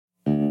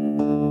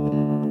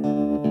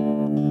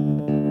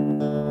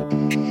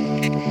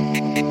Welcome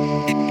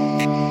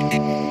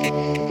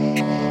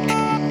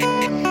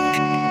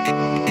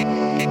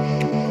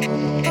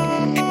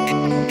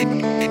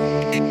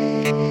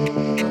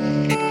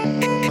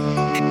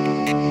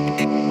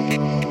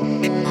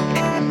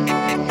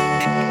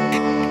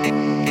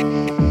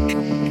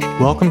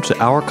to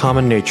Our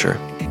Common Nature,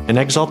 an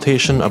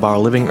exaltation of our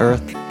living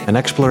earth, an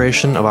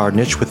exploration of our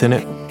niche within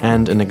it,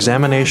 and an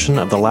examination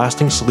of the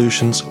lasting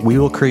solutions we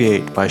will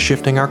create by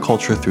shifting our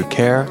culture through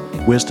care,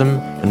 wisdom,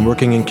 and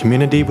working in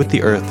community with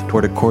the earth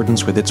toward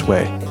accordance with its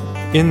way.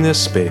 In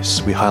this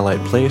space, we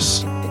highlight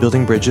place,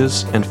 building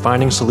bridges, and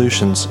finding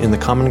solutions in the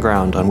common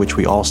ground on which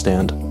we all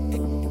stand.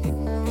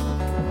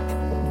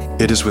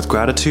 It is with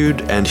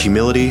gratitude and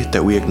humility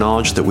that we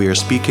acknowledge that we are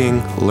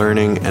speaking,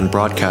 learning, and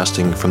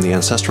broadcasting from the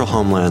ancestral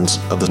homelands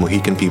of the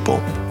Mohican people,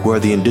 who are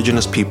the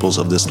indigenous peoples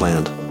of this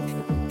land.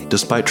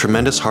 Despite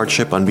tremendous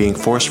hardship on being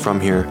forced from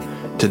here,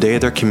 today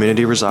their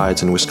community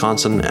resides in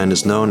Wisconsin and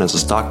is known as the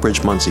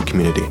Stockbridge-Munsee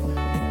community.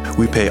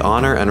 We pay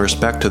honor and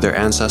respect to their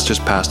ancestors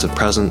past and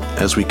present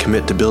as we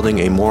commit to building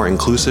a more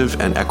inclusive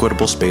and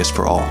equitable space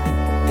for all.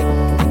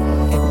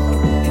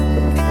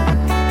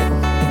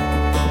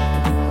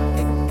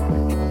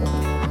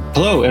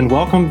 Hello, and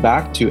welcome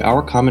back to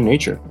Our Common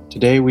Nature.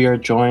 Today we are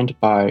joined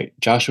by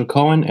Joshua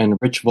Cohen and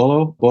Rich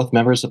Volo, both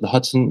members of the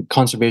Hudson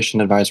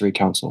Conservation Advisory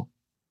Council.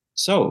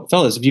 So,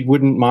 fellas, if you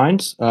wouldn't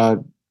mind,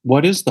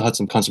 what is the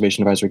Hudson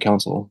Conservation Advisory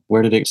Council?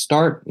 Where did it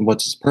start?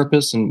 What's its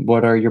purpose? And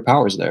what are your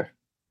powers there?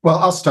 Well,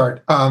 I'll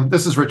start.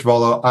 This is Rich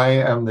Volo. I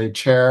am the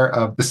chair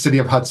of the City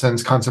of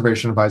Hudson's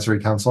Conservation Advisory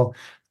Council.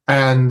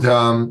 And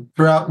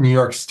throughout New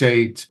York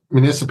State,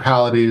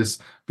 municipalities,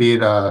 be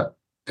it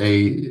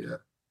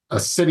a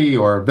city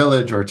or a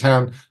village or a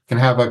town, can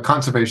have a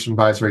conservation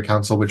advisory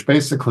council, which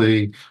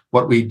basically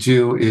what we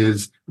do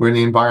is we're in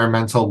the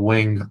environmental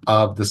wing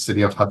of the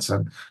city of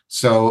Hudson.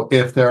 So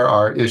if there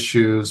are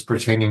issues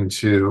pertaining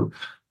to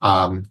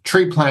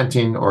tree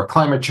planting or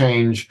climate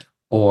change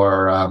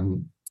or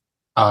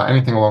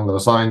anything along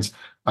those lines,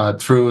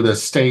 through the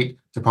State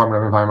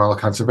Department of Environmental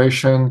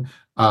Conservation,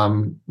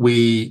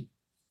 we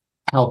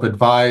help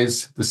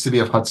advise the city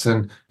of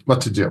Hudson what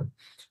to do.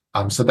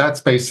 So that's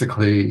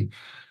basically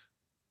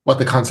what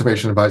the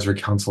Conservation Advisory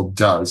Council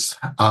does.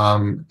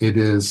 It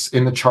is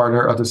in the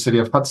charter of the City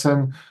of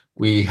Hudson.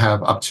 We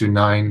have up to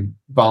 9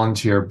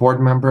 volunteer board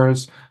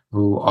members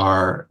who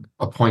are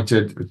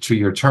appointed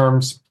 2-year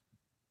terms.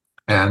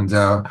 And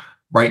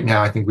right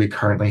now, I think we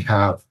currently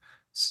have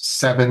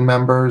 7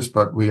 members,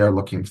 but we are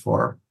looking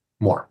for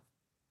more.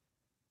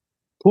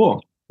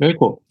 Cool. Very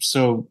cool.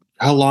 So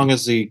how long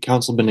has the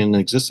council been in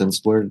existence?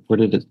 Where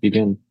did it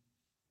begin?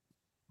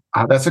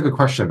 That's a good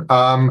question.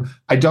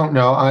 I don't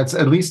know. It's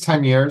at least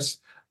 10 years,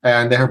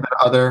 and there have been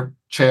other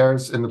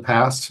chairs in the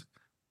past.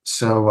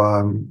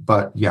 So,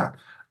 but yeah.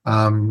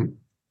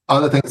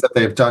 Other things that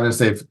they've done is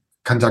they've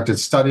conducted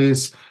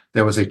studies.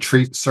 There was a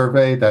tree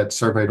survey that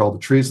surveyed all the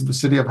trees of the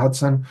city of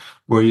Hudson.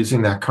 We're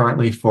using that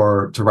currently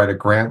to write a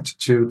grant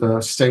to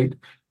the state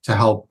to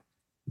help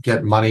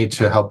get money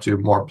to help do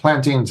more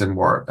plantings and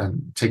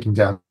taking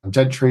down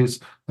dead trees,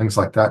 things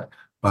like that.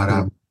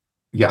 But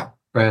yeah.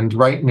 And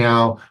right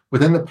now,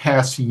 within the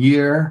past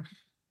year,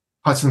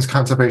 Hudson's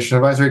Conservation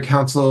Advisory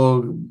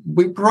Council,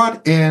 we're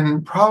bringing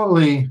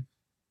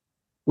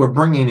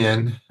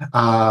in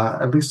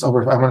at least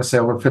over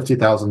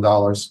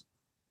 $50,000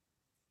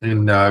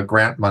 in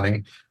grant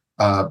money.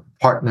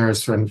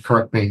 Partners, and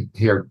correct me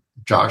here,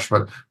 Josh,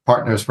 but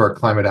Partners for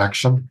Climate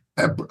Action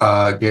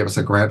gave us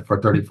a grant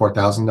for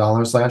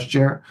 $34,000 last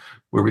year.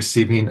 We're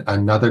receiving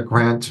another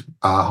grant,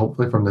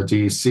 hopefully from the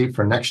DEC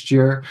for next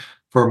year,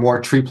 for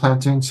more tree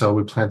planting. So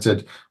we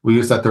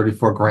used that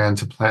 $34,000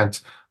 to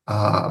plant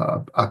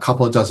a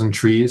couple of dozen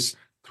trees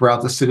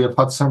throughout the city of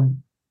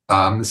Hudson.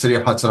 The city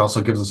of Hudson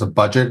also gives us a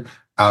budget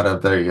out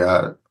of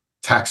the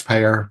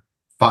taxpayer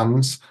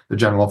funds, the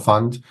general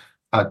fund,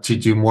 to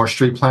do more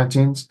street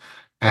plantings.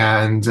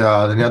 And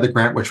the other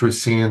grant, which we're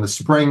seeing in the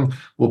spring,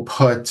 will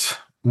put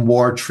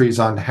more trees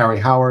on Harry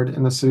Howard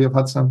in the city of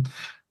Hudson.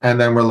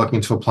 And then we're looking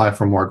to apply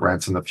for more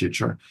grants in the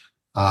future.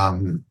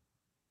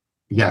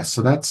 Yes,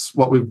 so that's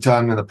what we've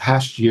done in the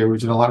past year.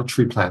 We've done a lot of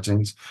tree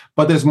plantings,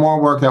 but there's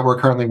more work that we're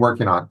currently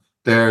working on.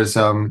 There's,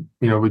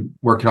 we're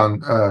working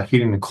on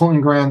heating and cooling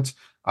grant.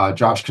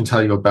 Josh can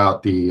tell you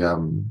about the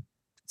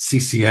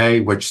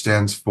CCA, which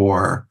stands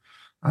for,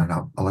 I don't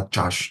know, I'll let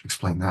Josh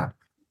explain that.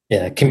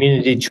 Yeah,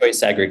 community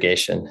choice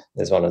aggregation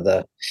is one of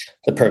the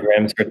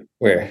programs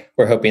we're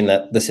hoping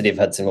that the city of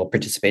Hudson will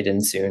participate in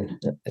soon.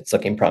 It's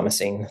looking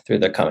promising through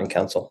the Common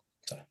Council.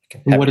 So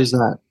what is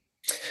that?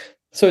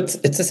 So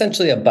it's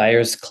essentially a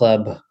buyer's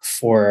club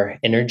for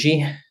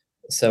energy.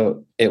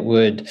 So it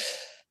would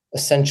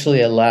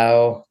essentially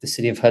allow the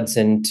city of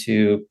Hudson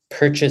to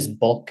purchase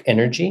bulk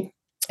energy,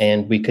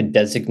 and we could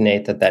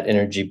designate that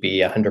energy be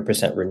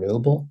 100%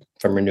 renewable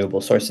from renewable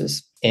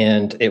sources.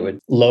 And it would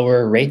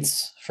lower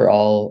rates for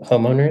all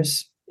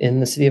homeowners in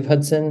the city of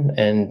Hudson.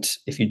 And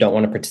if you don't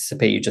want to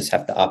participate, you just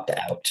have to opt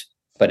out.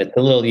 But it's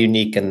a little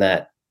unique in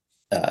that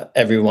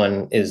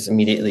everyone is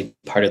immediately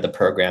part of the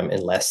program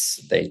unless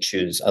they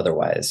choose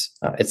otherwise.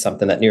 It's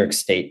something that New York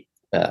State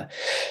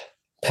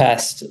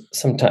passed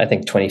sometime, I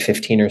think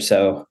 2015 or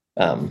so,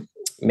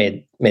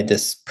 made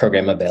this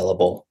program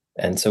available.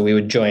 And so we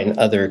would join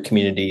other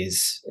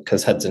communities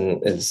because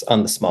Hudson is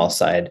on the small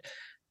side.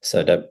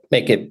 So to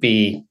make it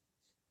be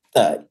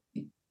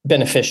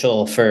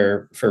beneficial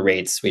for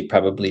rates, we'd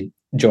probably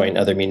join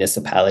other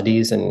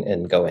municipalities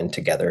and go in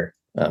together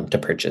to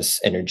purchase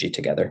energy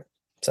together.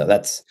 So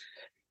that's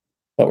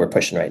what we're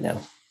pushing right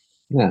now.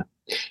 Yeah.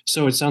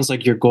 So it sounds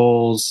like your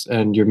goals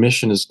and your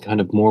mission is kind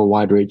of more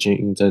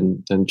wide-ranging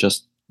than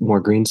just more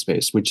green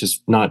space, which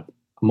is not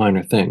a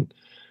minor thing.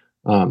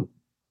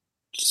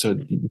 So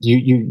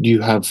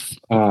you have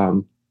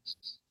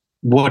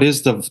what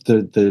is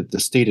the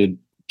stated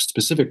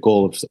specific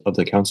goal of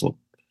the council?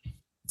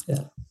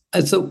 Yeah.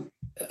 So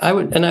I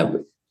would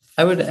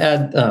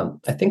add,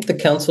 I think the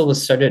council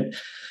was started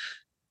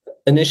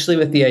initially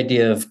with the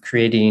idea of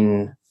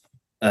creating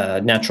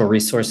natural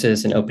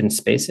resources and open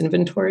space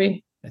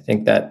inventory. I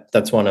think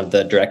that's one of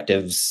the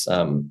directives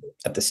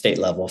at the state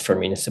level for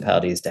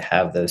municipalities to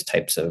have those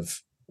types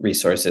of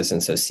resources.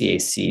 And so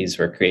CACs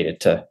were created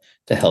to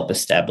help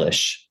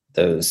establish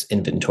those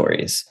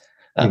inventories.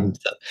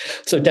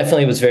 So it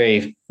definitely was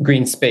very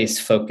green space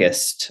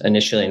focused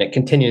initially, and it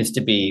continues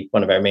to be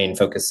one of our main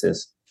focus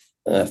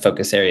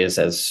areas,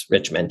 as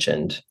Rich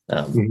mentioned.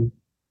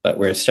 But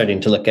we're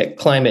starting to look at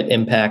climate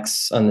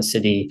impacts on the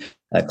city,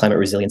 climate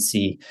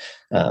resiliency.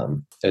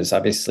 There's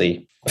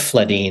obviously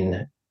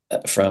flooding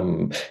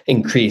from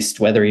increased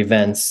weather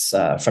events,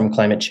 from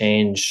climate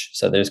change.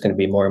 So there's going to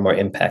be more and more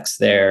impacts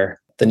there.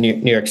 The New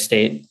York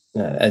State,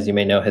 as you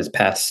may know, has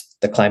passed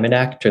the Climate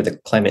Act, or the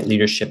Climate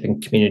Leadership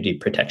and Community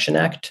Protection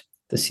Act,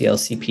 the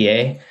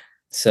CLCPA.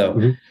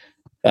 So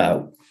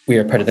we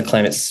are part of the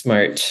Climate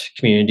Smart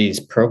Communities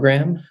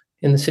program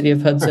in the city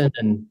of Hudson.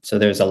 And so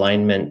there's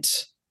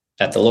alignment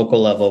at the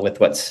local level with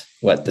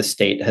what the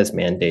state has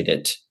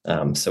mandated.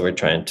 So we're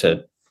trying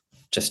to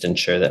just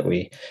ensure that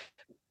we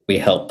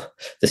help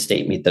the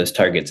state meet those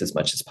targets as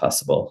much as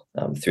possible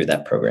through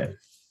that program.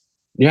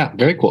 Yeah,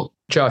 very cool.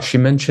 Josh, you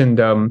mentioned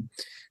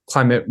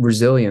climate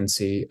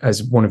resiliency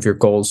as one of your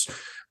goals.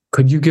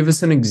 Could you give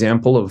us an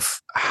example of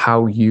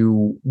how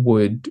you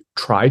would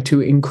try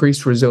to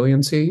increase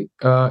resiliency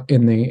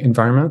in the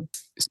environment,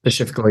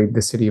 specifically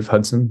the city of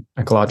Hudson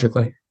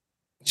ecologically?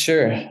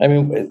 Sure. I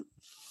mean,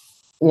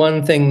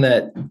 one thing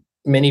that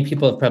many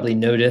people have probably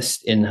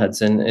noticed in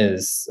Hudson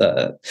is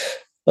a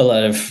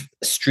lot of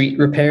street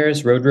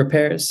repairs, road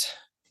repairs.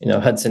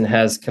 Hudson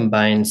has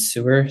combined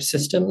sewer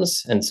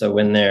systems. And so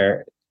when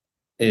there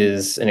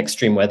is an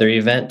extreme weather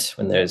event,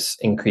 when there's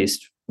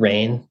increased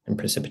rain and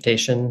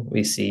precipitation,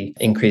 we see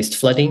increased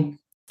flooding.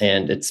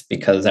 And it's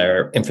because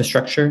our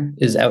infrastructure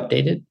is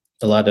outdated.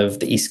 A lot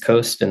of the East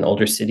Coast and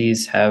older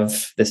cities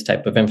have this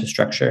type of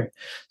infrastructure.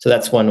 So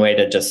that's one way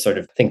to just sort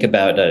of think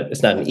about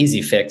it's not an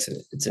easy fix,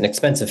 it's an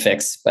expensive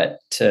fix, but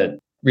to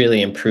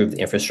really improve the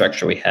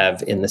infrastructure we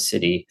have in the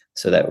city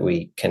so that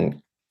we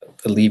can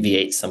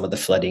alleviate some of the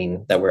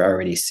flooding that we're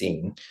already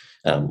seeing.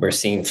 We're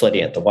seeing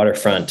flooding at the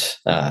waterfront.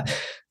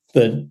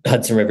 The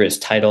Hudson River is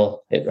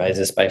tidal. It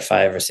rises by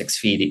 5 or 6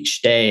 feet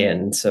each day.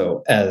 And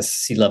so as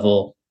sea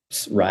level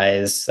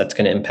rise, that's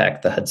going to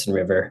impact the Hudson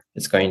River.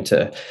 It's going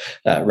to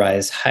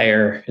rise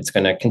higher. It's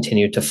going to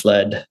continue to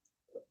flood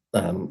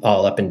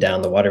all up and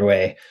down the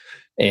waterway.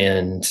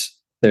 And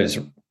there's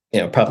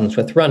problems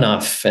with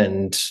runoff.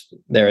 And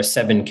there are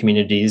 7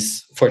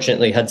 communities.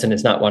 Fortunately, Hudson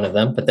is not one of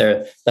them, but there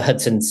are the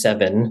Hudson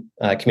 7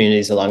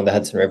 communities along the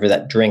Hudson River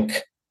that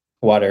drink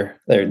water.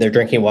 Their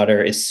drinking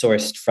water is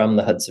sourced from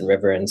the Hudson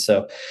River. And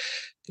so,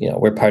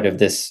 we're part of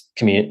this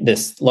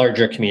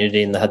larger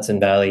community in the Hudson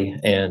Valley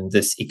and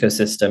this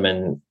ecosystem.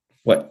 And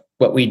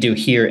what we do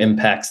here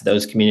impacts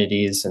those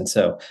communities. And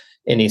so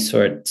any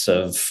sorts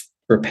of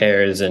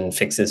repairs and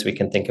fixes we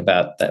can think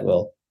about that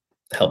will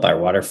help our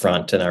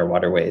waterfront and our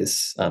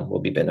waterways will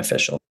be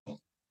beneficial.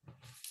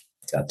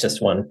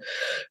 Just one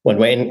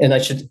way. And I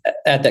should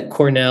add that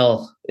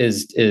Cornell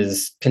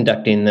is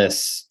conducting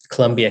this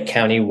Columbia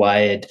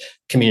County-wide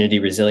community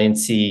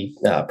resiliency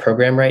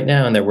program right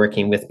now, and they're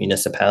working with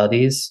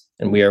municipalities.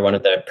 And we are one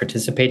of the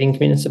participating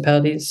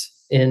municipalities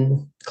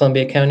in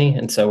Columbia County.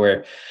 And so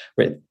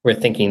we're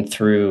thinking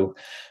through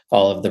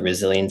all of the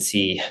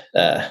resiliency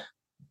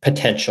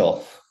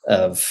potential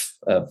of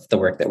the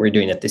work that we're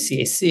doing at the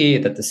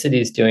CAC, that the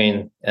city is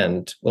doing,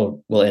 and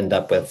we'll end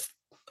up with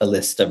a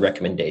list of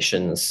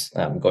recommendations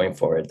going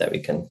forward that we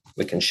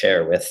can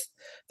share with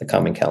the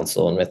Common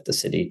Council and with the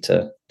city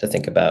to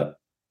think about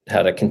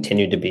how to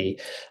continue to be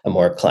a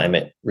more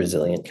climate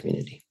resilient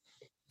community.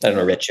 I don't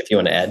know, Rich, if you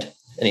want to add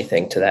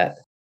anything to that.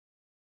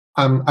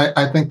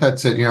 I think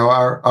that's it.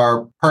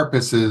 Our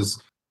purpose is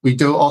we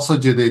also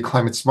do the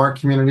climate smart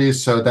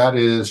communities. So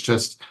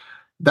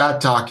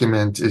that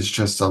document is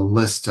just a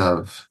list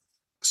of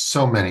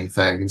so many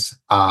things.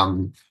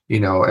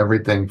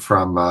 Everything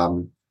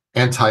from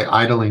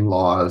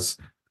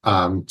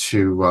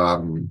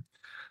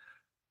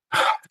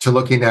to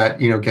looking at,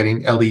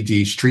 getting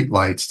LED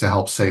streetlights to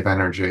help save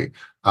energy.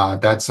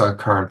 That's a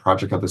current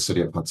project of the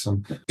City of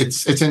Hudson.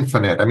 It's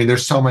infinite. I mean,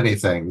 there's so many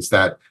things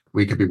that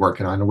we could be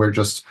working on. And we're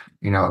just,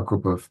 a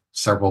group of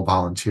several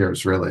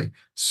volunteers, really.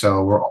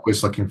 So we're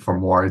always looking for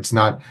more. It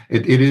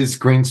is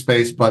green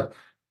space, but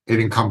it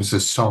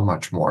encompasses so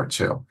much more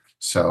too.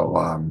 So,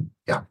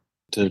 yeah.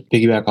 To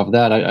piggyback off of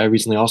that, I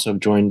recently also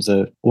joined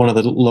one of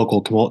the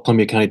local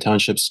Columbia County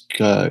Townships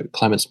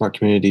Climate Smart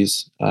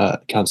Communities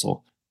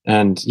Council.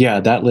 And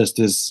yeah, that list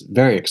is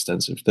very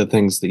extensive. The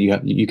things that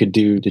you could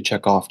do to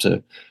check off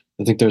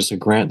I think there's a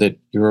grant that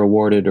you're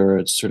awarded, or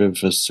it's sort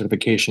of a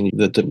certification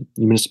that the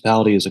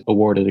municipality is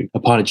awarded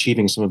upon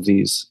achieving some of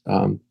these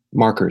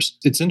markers.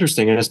 It's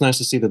interesting, and it's nice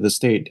to see that the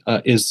state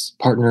is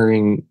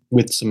partnering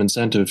with some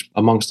incentive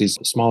amongst these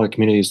smaller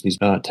communities, these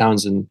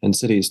towns and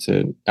cities,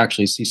 to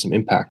actually see some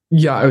impact.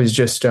 Yeah,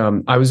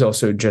 I was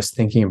also just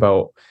thinking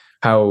about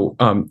how,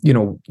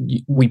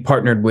 we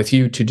partnered with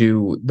you to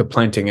do the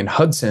planting in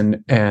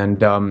Hudson. And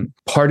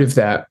part of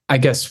that, I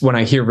guess, when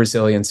I hear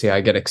resiliency,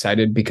 I get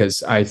excited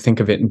because I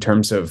think of it in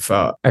terms of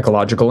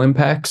ecological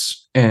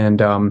impacts.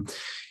 And,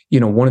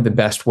 one of the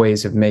best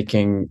ways of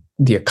making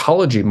the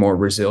ecology more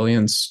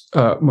resilient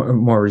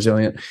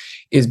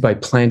is by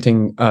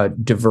planting a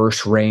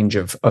diverse range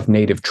of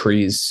native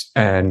trees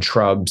and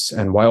shrubs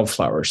and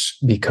wildflowers,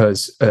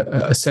 because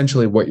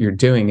essentially what you're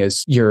doing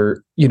is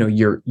you're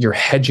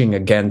hedging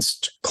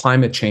against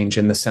climate change,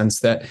 in the sense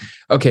that,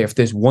 okay, if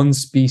there's one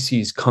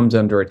species comes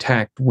under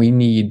attack, we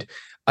need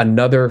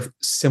another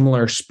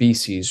similar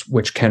species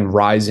which can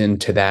rise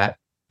into that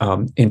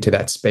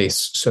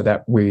space, so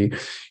that we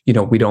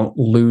don't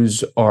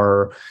lose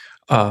our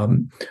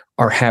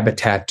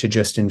habitat to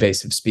just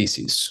invasive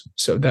species.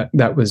 So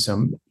that was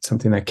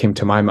something that came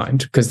to my mind,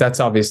 because that's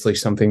obviously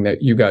something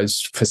that you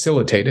guys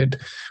facilitated,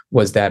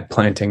 was that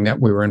planting that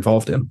we were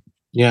involved in.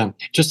 Yeah,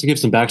 just to give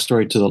some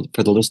backstory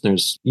for the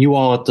listeners, you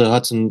all at the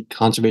Hudson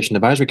Conservation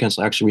Advisory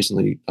Council actually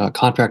recently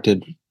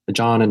contracted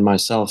John and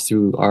myself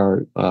through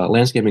our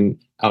landscaping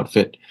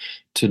outfit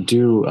to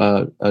do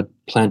a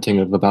planting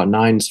of about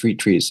 9 street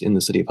trees in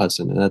the city of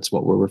Hudson, and that's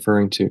what we're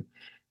referring to.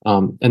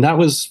 And that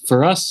was,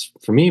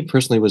 for me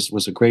personally,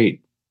 was a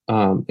great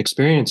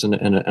experience,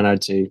 and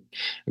I'd say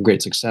a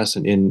great success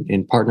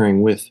in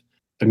partnering with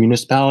a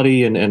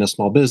municipality and a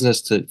small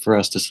business for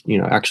us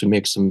to actually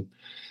make some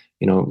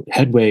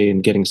headway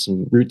in getting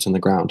some roots on the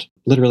ground,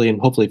 literally and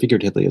hopefully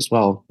figuratively as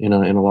well, in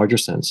a larger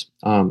sense.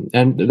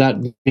 And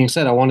that being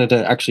said, I wanted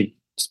to actually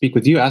speak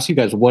with you, ask you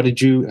guys,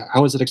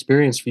 how was it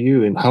experience for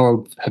you, and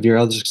how have your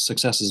other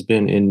successes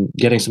been in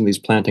getting some of these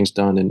plantings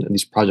done and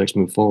these projects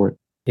move forward?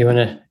 You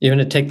want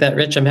to take that,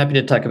 Rich? I'm happy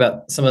to talk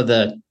about some of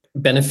the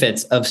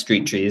benefits of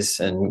street trees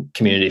and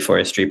community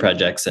forestry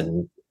projects.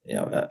 And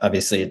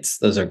obviously,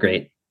 those are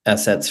great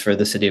assets for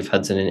the city of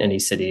Hudson and any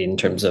city in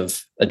terms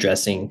of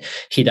addressing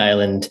heat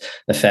island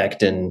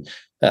effect and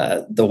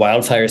the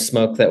wildfire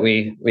smoke that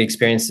we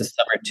experienced this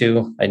summer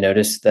too. I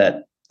noticed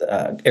that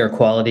air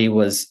quality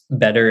was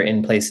better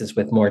in places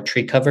with more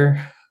tree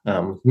cover.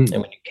 And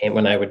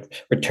when I would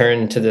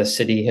return to the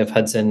city of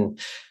Hudson,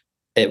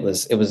 it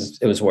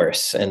was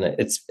worse. And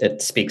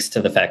it speaks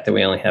to the fact that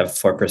we only have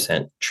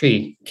 4%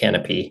 tree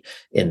canopy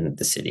in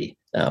the city.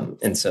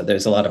 And so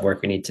there's a lot of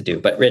work we need to do.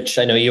 But Rich,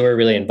 I know you were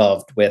really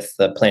involved with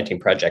the planting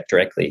project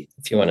directly,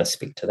 if you want to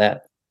speak to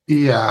that.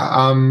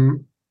 Yeah.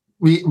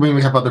 We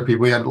have other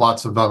people. We had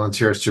lots of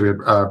volunteers too. We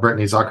had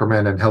Brittany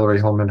Zuckerman and Hillary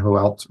Hillman, who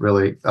helped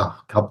really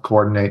help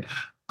coordinate.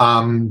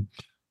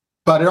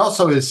 But it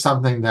also is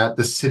something that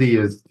the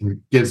city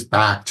gives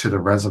back to the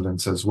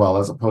residents as well,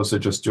 as opposed to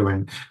just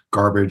doing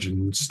garbage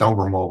and snow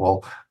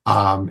removal.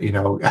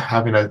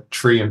 Having a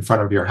tree in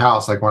front of your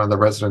house, like one of the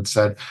residents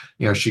said,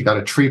 she got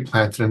a tree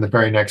planted, and the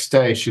very next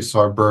day she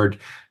saw a bird,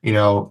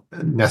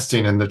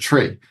 nesting in the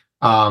tree.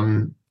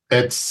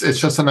 It's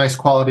just a nice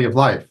quality of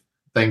life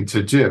thing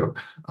to do.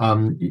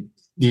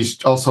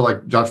 These also,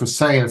 like Josh was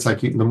saying, it's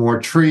like the more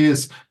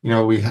trees,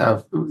 we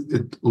have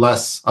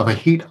less of a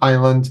heat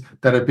island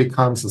that it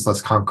becomes. It's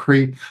less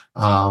concrete.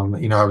 I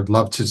would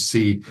love to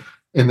see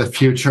in the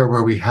future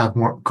where we have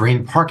more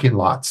green parking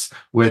lots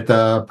with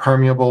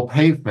permeable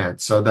pavement,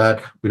 so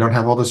that we don't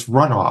have all this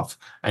runoff,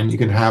 and you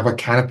can have a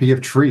canopy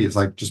of trees,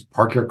 like just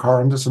park your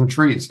car into some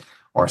trees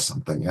or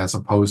something, as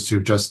opposed to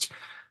just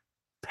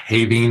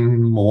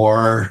paving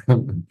more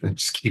and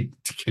just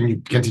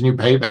continue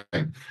paving.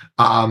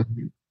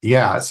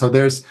 Yeah, so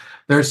there's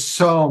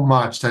so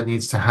much that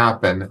needs to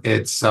happen.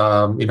 It's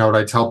what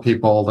I tell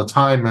people all the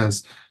time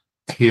is,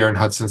 here in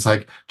Hudson, it's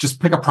like, just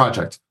pick a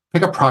project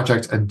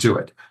and do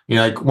it.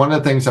 Like one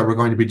of the things that we're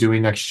going to be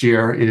doing next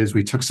year is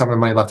we took some of the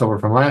money left over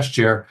from last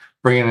year,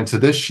 bring it into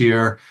this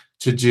year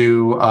to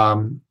do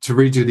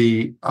redo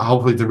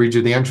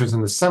the entrance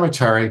in the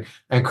cemetery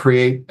and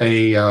create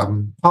a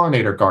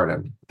pollinator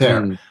garden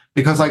there.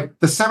 Because like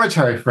the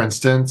cemetery, for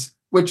instance,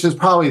 which is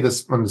probably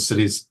one of the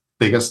city's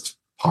biggest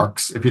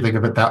parks, if you think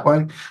of it that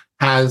way,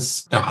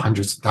 has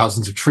hundreds of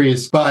thousands of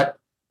trees, but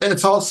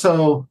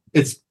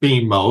it's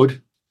being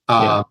mowed,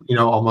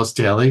 almost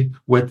daily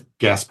with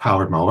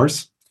gas-powered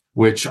mowers.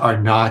 which are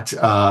not,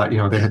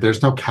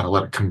 there's no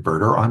catalytic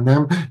converter on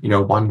them.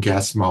 One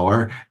gas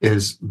mower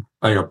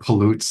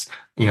pollutes,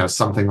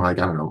 something like,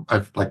 I don't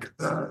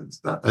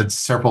know,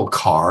 several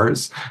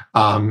cars.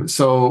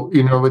 So,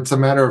 it's a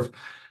matter of,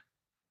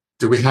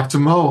 do we have to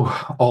mow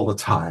all the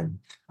time?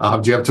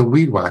 Do you have to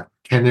weed whack?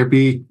 Can there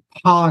be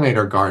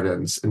pollinator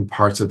gardens in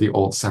parts of the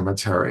old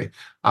cemetery?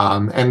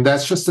 And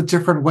that's just a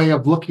different way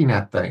of looking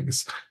at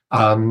things.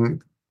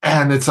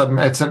 And it's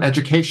an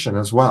education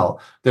as well.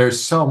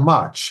 There's so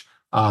much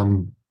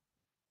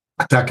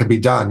that can be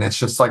done. It's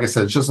just, like I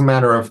said, it's just a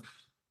matter of,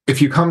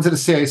 if you come to the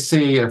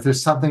CAC, if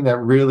there's something that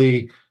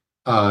really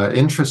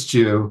interests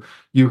you,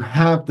 you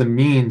have the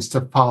means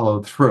to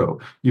follow through.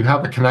 You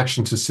have a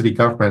connection to city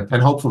government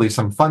and hopefully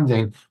some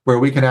funding where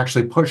we can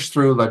actually push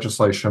through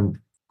legislation,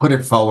 put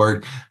it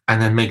forward, and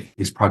then make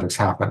these projects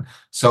happen.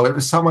 So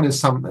if someone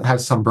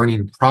has some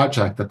burning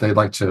project that they'd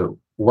like to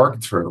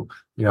work through,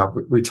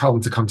 we tell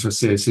them to come to a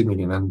CAC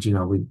meeting,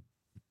 and we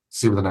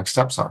see what the next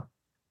steps are.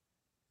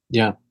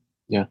 Yeah.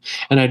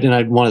 And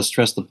I'd want to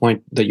stress the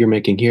point that you're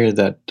making here,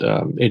 that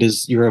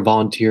you're a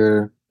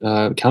volunteer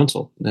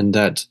council, and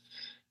that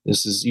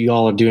you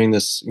all are doing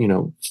this,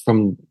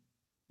 from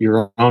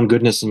your own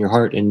goodness in your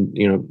heart,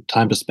 and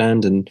time to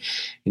spend, and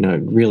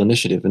real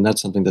initiative. And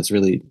that's something that's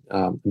really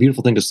a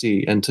beautiful thing to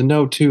see and to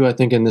know too. I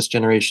think in this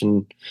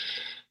generation,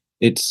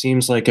 it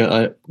seems like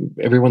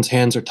everyone's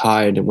hands are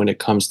tied when it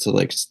comes to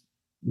like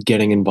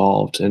getting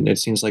involved, and it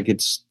seems like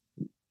it's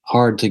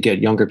hard to get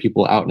younger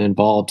people out and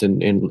involved in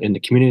the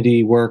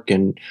community work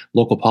and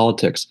local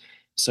politics.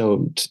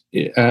 So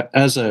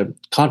as a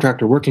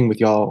contractor working with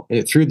y'all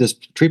through this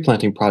tree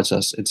planting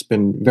process, it's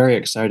been very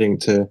exciting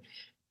to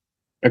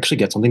actually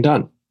get something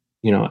done,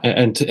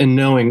 and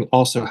knowing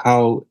also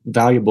how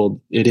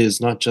valuable it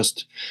is, not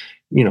just,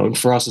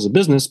 for us as a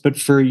business, but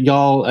for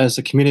y'all as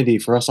a community,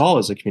 for us all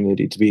as a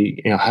community, to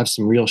be, have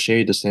some real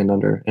shade to stand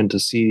under, and to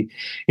see,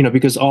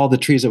 because all the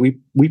trees that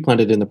we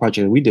planted in the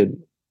project that we did,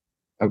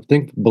 I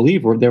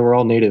believe they were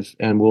all native,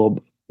 and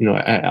will,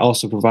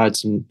 also provide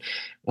some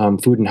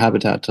food and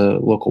habitat to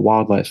local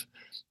wildlife,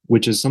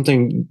 which is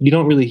something you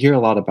don't really hear a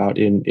lot about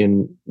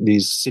in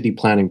these city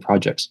planning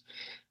projects,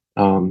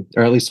 or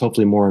at least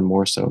hopefully more and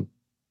more so.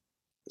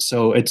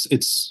 So it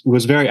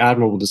was very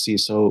admirable to see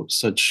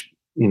such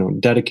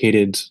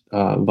dedicated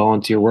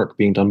volunteer work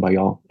being done by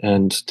y'all,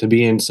 and to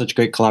be in such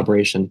great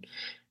collaboration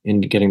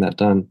in getting that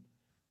done.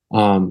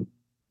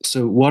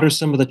 So what are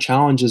some of the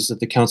challenges that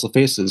the council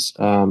faces?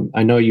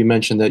 I know you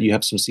mentioned that you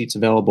have some seats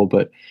available,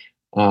 but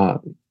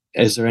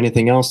is there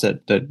anything else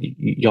that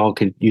y'all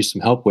could use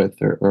some help with,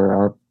 or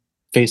are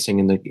facing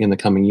in the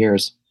coming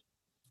years?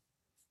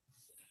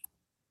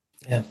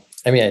 Yeah,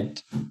 I mean,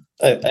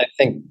 I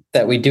think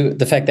that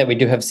the fact that we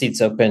do have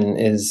seats open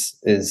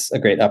is a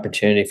great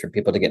opportunity for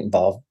people to get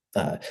involved.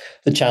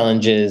 The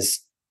challenge is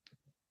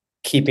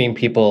keeping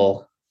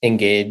people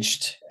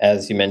engaged.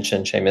 As you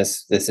mentioned,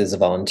 Seamus, this is a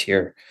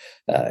volunteer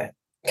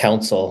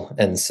council,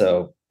 and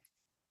so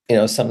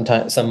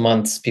sometimes some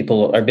months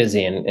people are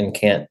busy and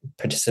can't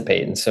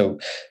participate, and so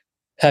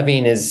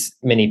having as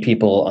many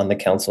people on the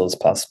council as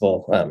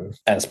possible,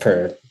 as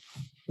per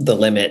the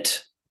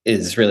limit,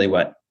 is really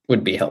what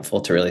would be helpful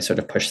to really sort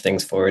of push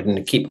things forward and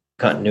to keep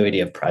continuity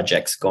of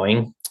projects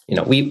going.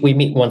 We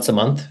meet once a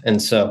month,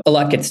 and so a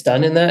lot gets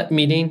done in that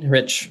meeting.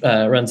 Rich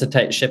runs a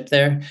tight ship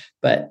there,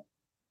 but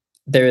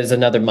there is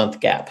another month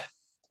gap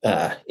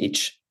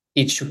each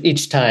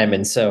time,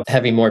 and so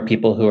having more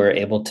people who are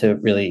able to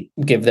really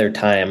give their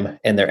time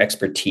and their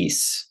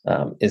expertise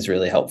is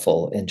really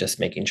helpful in just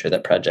making sure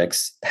that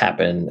projects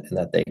happen and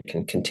that they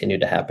can continue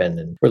to happen.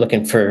 And we're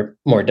looking for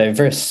a more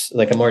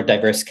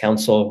diverse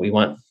council. We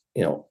want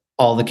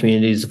all the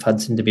communities of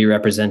Hudson to be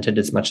represented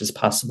as much as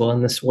possible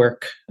in this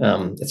work.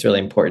 It's really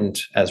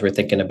important as we're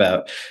thinking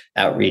about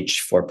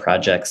outreach for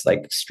projects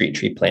like street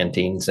tree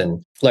plantings.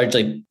 And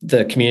largely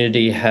the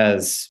community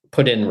has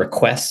put in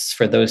requests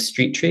for those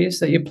street trees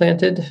that you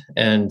planted.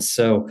 And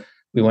so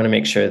we want to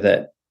make sure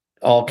that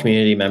all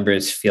community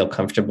members feel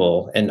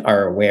comfortable and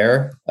are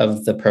aware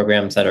of the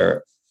programs that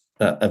are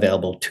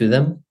available to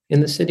them in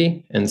the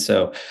city. And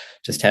so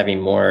just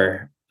having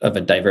more of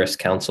a diverse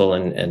council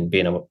and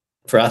being able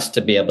for us to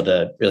be able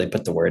to really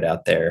put the word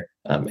out there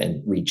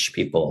and reach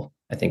people,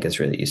 I think is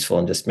really useful,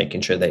 and just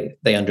making sure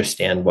they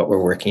understand what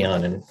we're working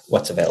on and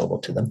what's available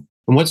to them.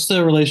 And what's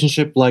the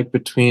relationship like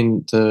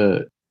between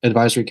the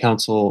advisory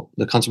council,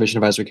 the Conservation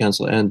Advisory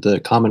Council, and the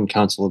Common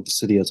Council of the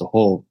city as a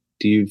whole?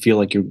 Do you feel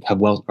like you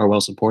are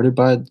well supported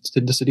by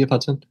the city of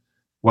Hudson?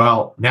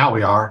 Well, now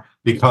we are,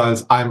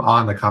 because I'm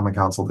on the Common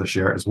Council this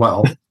year as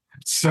well.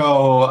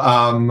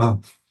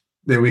 So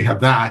there we have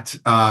that.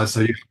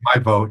 So you have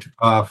my vote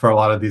for a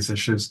lot of these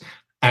issues,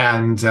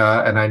 and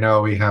I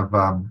know we have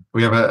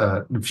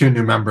a few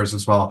new members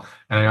as well,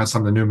 and I know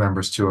some of the new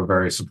members too are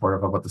very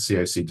supportive of what the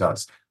CAC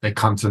does. They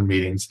come to the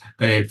meetings.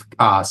 They've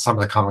some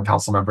of the Common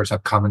Council members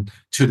have come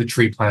to the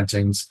tree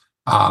plantings.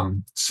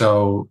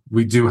 So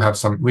we do have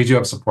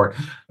support.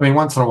 I mean,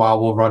 once in a while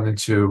we'll run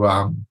into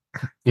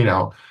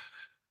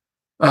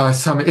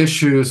some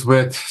issues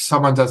with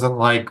someone doesn't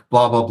like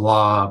blah blah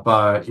blah,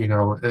 but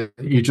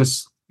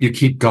you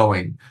keep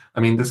going. I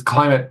mean, this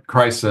climate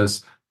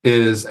crisis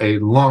is a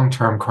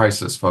long-term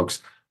crisis,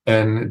 folks,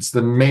 and it's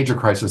the major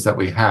crisis that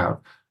we have.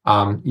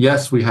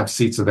 Yes, we have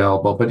seats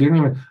available, but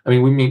we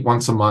meet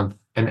once a month,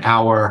 an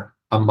hour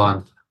a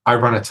month. I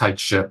run a tight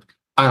ship.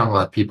 I don't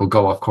let people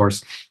go, of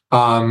course.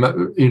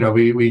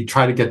 We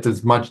try to get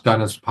as much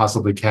done as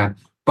possibly can.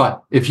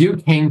 But if you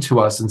came to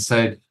us and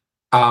said,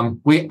 I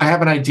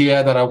have an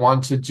idea that I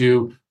want to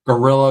do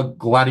guerrilla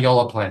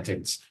gladiola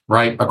plantings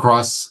right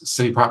across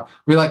city property.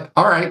 We're like,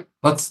 all right,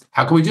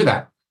 how can we do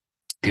that?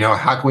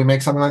 How can we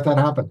make something like that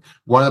happen?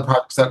 One of the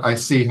projects that I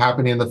see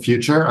happening in the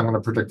future, I'm going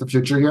to predict the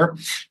future here,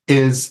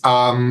 is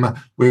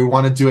we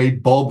want to do a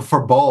bulb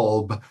for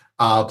bulb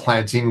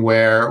planting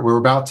where we're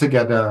about to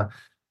get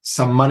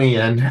some money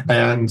in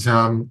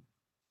and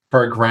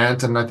for a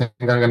grant, and I think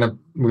we're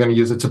going to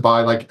use it to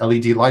buy like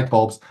LED light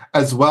bulbs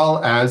as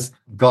well as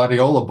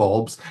gladiola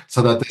bulbs,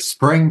 so that this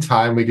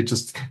springtime we could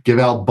just give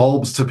out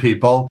bulbs to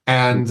people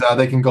and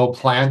they can go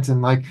plant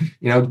and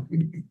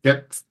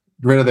get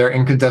rid of their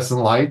incandescent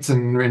lights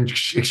and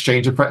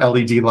exchange it for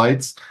LED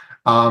lights.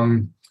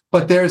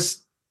 But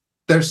there's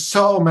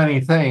so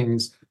many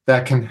things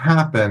that can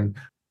happen.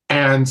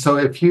 And so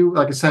if you,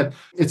 like I said,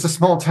 it's a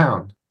small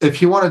town.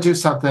 If you want to do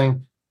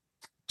something,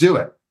 do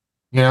it.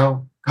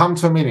 Come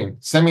to a meeting,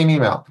 send me an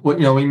email.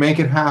 We make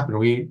it happen.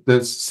 The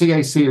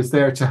CAC is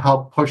there to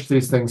help push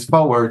these things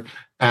forward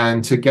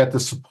and to get the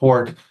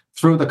support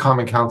through the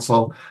Common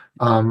Council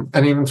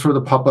and even through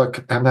the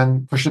public, and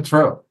then push it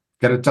through,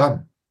 get it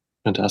done.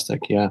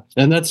 Fantastic. Yeah.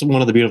 And that's one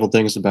of the beautiful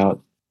things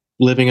about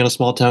living in a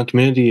small town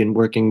community and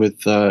working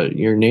with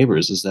your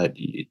neighbors, is that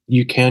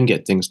you can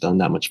get things done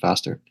that much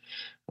faster.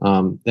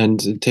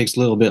 And it takes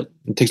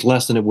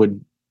less than it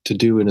would to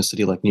do in a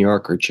city like New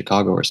York or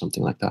Chicago or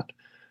something like that.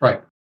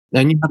 Right.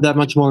 And you have that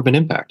much more of an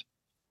impact.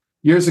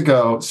 Years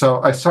ago,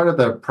 so I started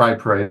the Pride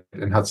Parade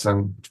in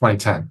Hudson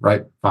 2010,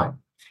 right? Fine.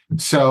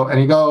 So,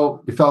 and you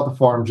fill out the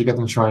forms, you get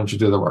the insurance, you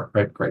do the work,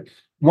 right? Great.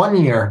 One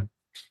year,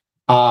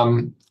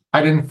 I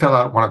didn't fill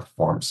out one of the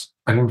forms.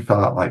 I didn't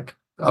fill out like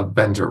a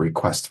vendor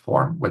request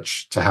form,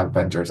 which to have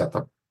vendors at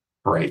the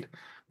parade,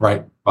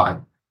 right?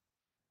 Fine.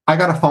 I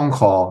got a phone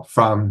call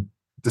from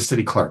the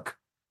city clerk,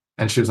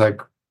 and she was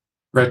like,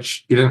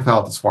 Rich, you didn't fill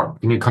out this form.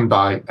 Can you come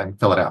by and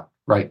fill it out?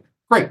 Right?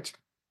 Great.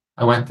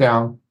 I went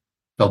down,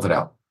 filled it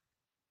out.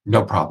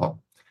 No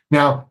problem.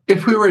 Now,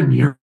 if we were in New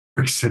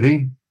York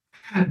City,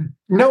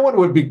 no one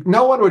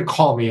would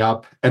call me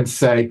up and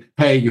say,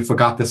 hey, you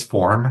forgot this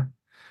form.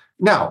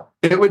 No,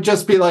 it would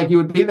just be like you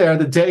would be there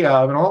the day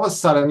of, and all of a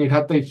sudden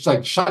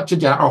they shut you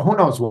down, or who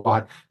knows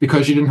what,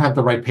 because you didn't have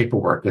the right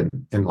paperwork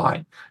in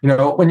line.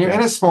 When you're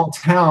in a small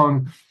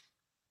town,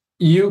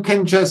 you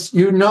can just,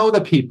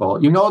 the people,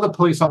 the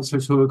police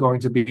officers who are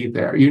going to be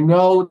there,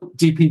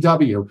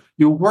 DPW,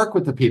 you work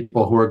with the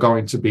people who are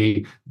going to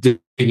be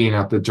digging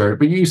up the dirt,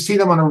 but you see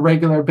them on a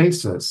regular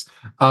basis.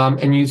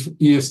 And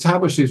you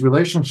establish these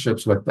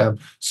relationships with them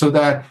so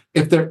that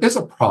if there is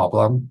a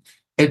problem,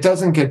 it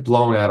doesn't get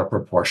blown out of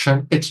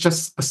proportion. It's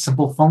just a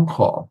simple phone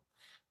call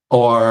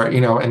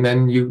and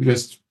then you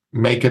just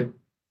make it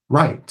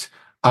right.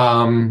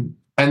 And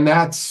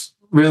that's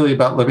really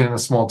about living in a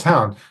small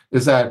town,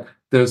 is that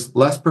there's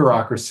less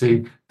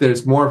bureaucracy,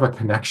 there's more of a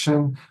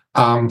connection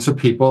to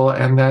people,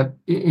 and that,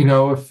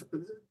 if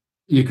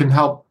you can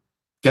help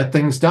get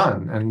things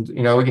done. And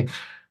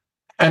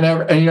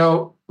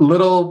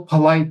little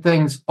polite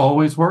things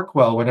always work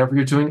well. Whenever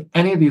you're doing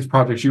any of these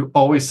projects, you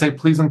always say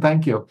please and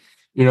thank you.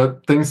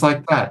 Things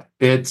like that.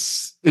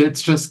 It's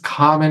just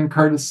common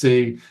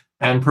courtesy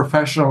and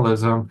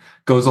professionalism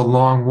goes a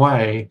long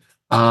way.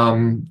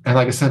 And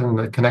like I said, in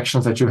the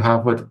connections that you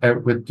have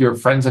with your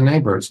friends and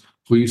neighbors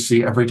who you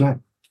see every day.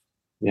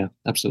 Yeah,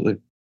 absolutely.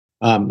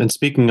 And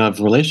speaking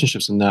of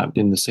relationships in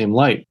the same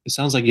light, it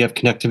sounds like you have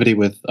connectivity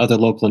with other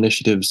local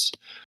initiatives,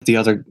 the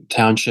other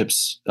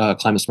townships,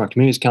 climate smart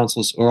communities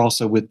councils, or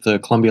also with the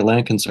Columbia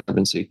Land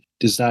Conservancy.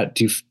 Do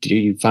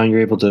you find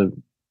you're able to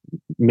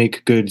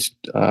make good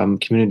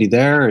community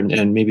there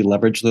and maybe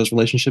leverage those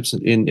relationships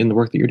in the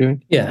work that you're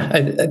doing?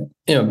 Yeah,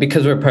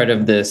 because we're part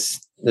of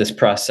this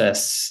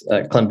process,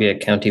 Columbia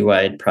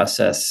County-wide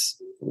process,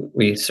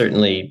 we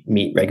certainly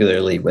meet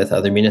regularly with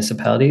other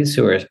municipalities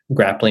who are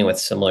grappling with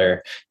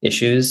similar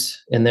issues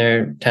in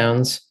their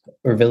towns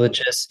or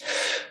villages.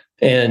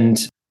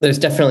 And there's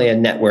definitely a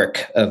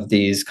network of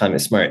these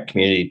climate smart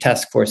community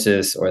task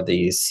forces or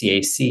these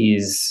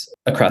CACs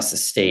across the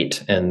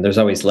state. And there's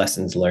always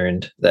lessons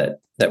learned that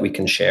we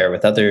can share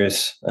with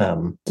others.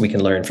 We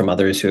can learn from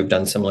others who have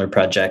done similar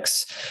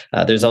projects.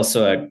 There's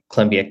also a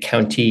Columbia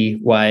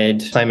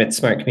County-wide climate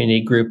smart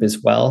community group as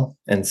well.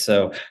 And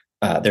so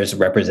there's a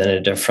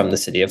representative from the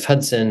city of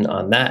Hudson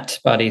on that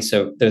body.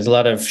 So there's a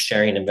lot of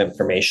sharing of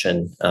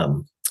information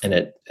in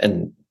it.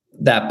 And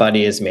that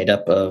body is made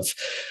up of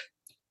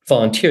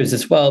volunteers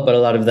as well, but a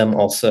lot of them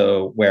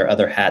also wear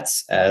other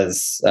hats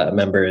as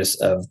members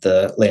of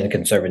the Land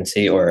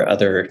Conservancy or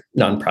other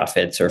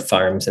nonprofits or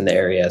farms in the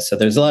area. So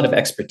there's a lot of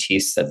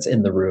expertise that's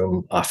in the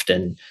room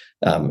often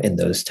in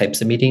those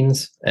types of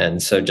meetings.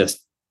 And so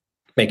just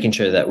making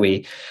sure that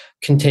we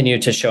continue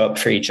to show up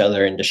for each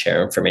other and to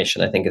share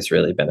information, I think is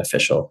really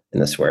beneficial in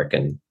this work.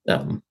 And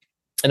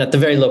at the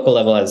very local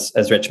level, as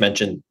Rich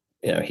mentioned,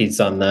 he's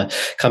on the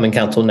Common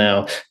Council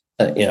now.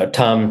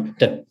 Tom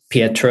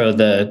DePietro,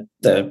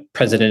 the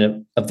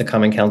president of the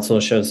Common Council,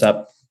 shows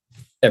up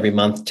every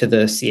month to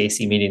the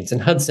CAC meetings in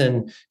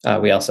Hudson.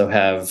 We also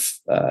have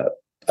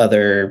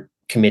other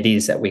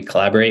committees that we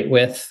collaborate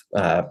with.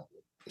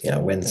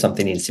 When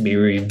something needs to be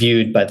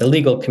reviewed by the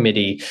legal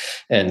committee.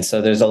 And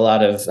so there's a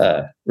lot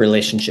of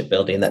relationship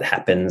building that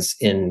happens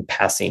in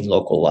passing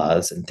local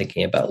laws and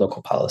thinking about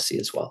local policy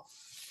as well.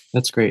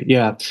 That's great.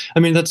 Yeah. I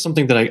mean, that's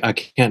something that I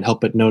can't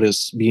help but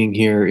notice being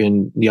here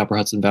in the Upper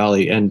Hudson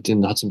Valley and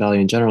in the Hudson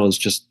Valley in general is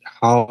just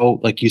how,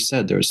 like you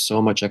said, there's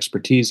so much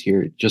expertise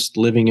here, just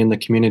living in the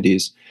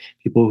communities,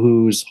 people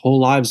whose whole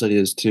lives it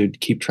is to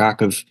keep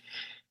track of,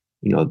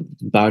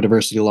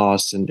 biodiversity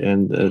loss and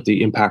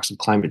the impacts of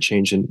climate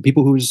change, and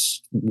people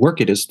whose work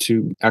it is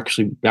to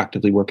actually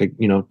actively work,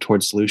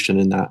 towards solution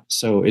in that.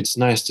 So it's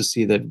nice to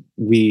see that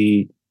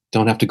we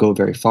don't have to go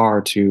very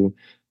far to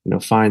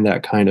find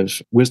that kind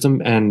of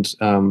wisdom and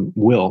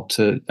will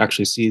to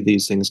actually see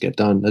these things get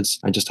done.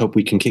 I just hope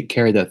we can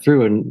carry that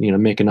through and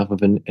make enough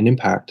of an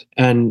impact.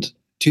 And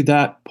to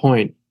that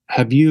point,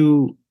 have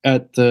you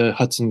at the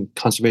Hudson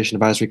Conservation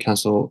Advisory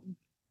Council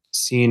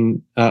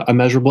seen a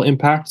measurable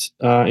impact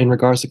in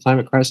regards to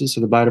climate crisis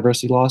or the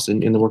biodiversity loss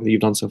in the work that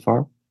you've done so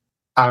far?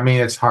 I mean,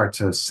 it's hard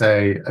to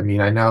say. I mean,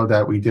 I know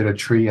that we did a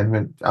tree,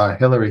 and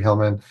Hillary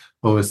Hillman,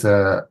 who was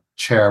the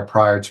chair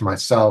prior to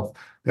myself,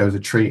 there was a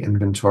tree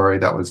inventory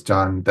that was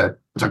done that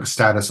took a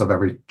status of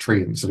every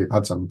tree in the city of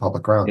Hudson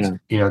public grounds.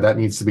 Yeah. That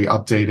needs to be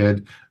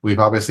updated. We've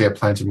obviously have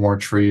planted more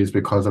trees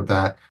because of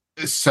that.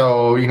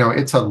 So,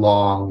 it's the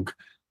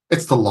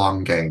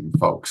long game,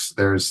 folks.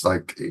 There's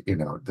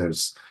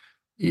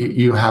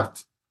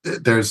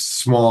there's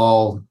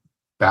small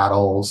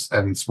battles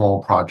and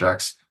small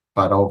projects,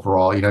 but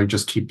overall, you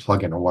just keep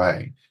plugging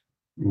away.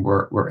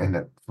 We're in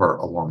it for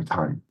a long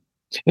time.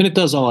 And it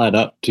does all add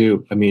up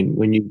too. I mean,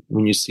 when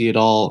you see it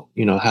all,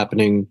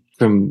 happening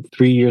from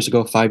 3 years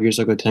ago, 5 years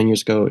ago, 10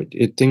 years ago,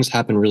 things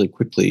happen really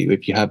quickly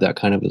if you have that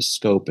kind of a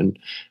scope. And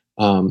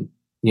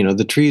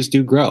the trees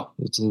do grow,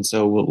 and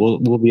so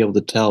we'll be able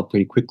to tell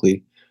pretty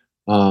quickly,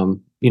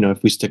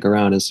 if we stick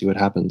around and see what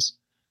happens.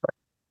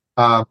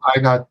 I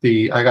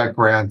got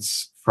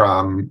grants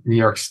from New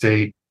York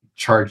State,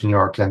 Charge New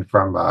York, and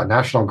from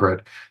National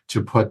Grid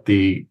to put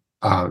the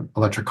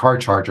electric car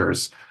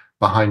chargers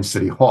behind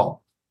City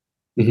Hall.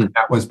 Mm-hmm.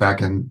 That was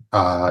back in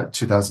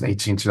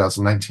 2018,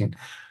 2019.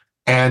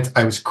 And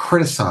I was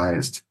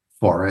criticized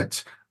for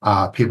it.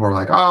 People were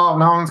like, oh,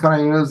 no one's going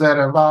to use it,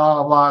 and blah,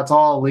 blah, blah. It's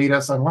all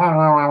elitist, and blah,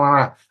 blah, blah,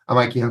 blah. I'm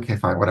like, yeah, okay,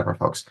 fine, whatever,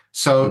 folks.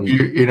 So,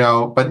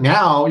 mm-hmm. But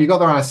now you go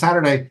there on a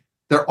Saturday,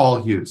 they're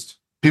all used.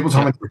 People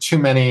told me there were too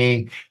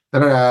many,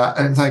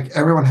 and it's like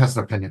everyone has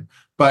an opinion,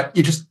 but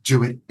you just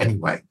do it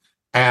anyway.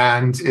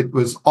 And it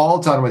was all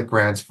done with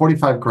grants,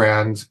 45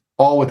 grand,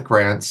 all with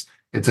grants.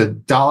 It's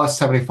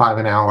 $1.75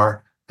 an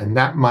hour, and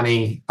that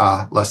money,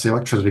 less the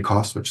electricity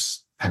cost, which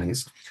is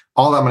pennies,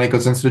 all that money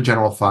goes into the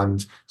general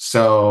fund.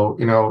 So,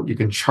 you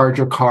can charge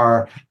your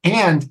car.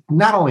 And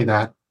not only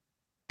that,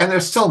 and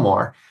there's still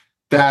more,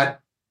 that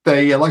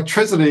the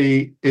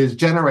electricity is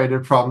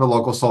generated from the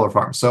local solar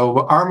farm.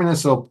 So our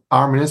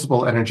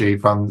municipal energy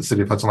from the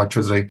City of Hudson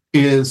Electricity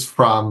is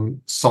from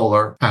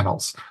solar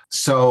panels.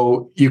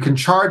 So you can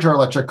charge your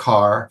electric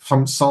car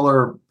from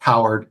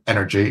solar-powered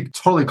energy,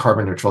 totally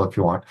carbon neutral if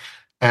you want.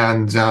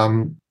 And,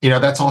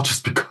 that's all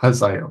just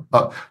because I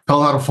filled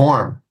out a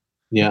form.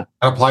 Yeah.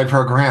 And applied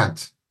for a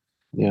grant.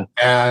 Yeah.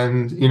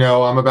 And,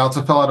 I'm about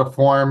to fill out a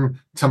form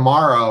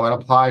tomorrow and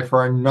apply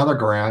for another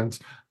grant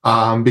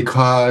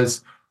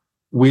because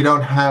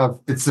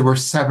we're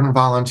 7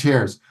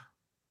 volunteers,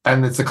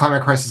 and the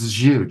climate crisis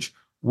is huge.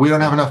 We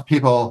don't have enough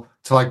people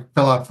to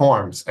fill out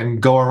forms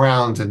and go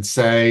around and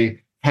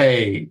say,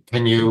 hey,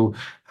 can you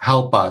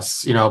help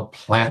us,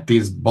 plant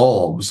these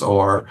bulbs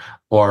or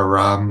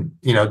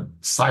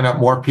sign up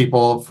more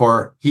people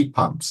for heat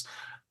pumps,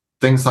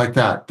 things like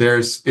that.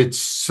 It's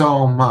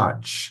so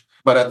much.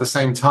 But at the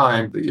same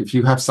time, if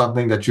you have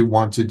something that you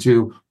want to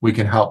do, we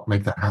can help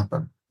make that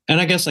happen. And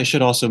I guess I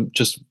should also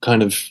just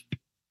kind of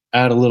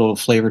add a little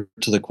flavor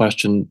to the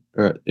question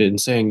in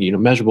saying,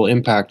 measurable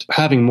impact.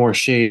 Having more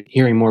shade,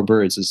 hearing more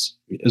birds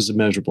is a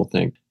measurable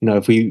thing.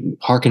 If we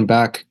hearken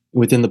back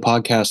within the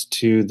podcast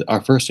to our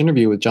first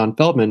interview with John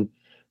Feldman,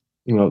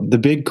 the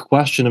big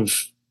question of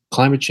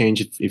climate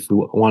change, if we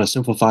want to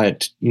simplify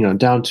it,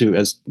 down to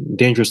as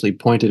dangerously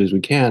pointed as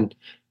we can,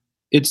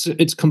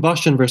 it's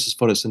combustion versus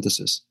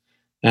photosynthesis.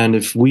 And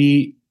if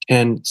we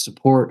can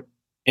support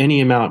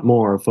any amount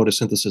more of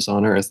photosynthesis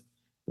on Earth,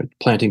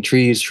 planting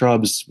trees,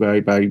 shrubs,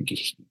 by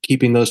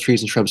keeping those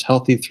trees and shrubs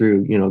healthy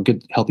through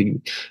good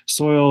healthy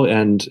soil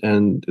and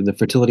the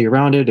fertility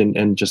around it,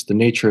 and just the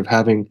nature of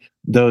having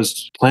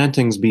those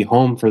plantings be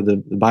home for the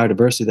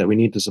biodiversity that we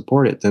need to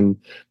support it, then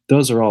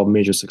those are all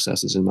major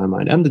successes in my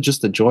mind. And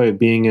just the joy of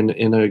being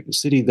in a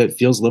city that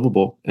feels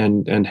livable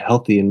and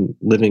healthy and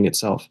living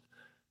itself.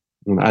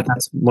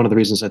 That's one of the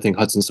reasons I think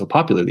Hudson's so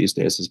popular these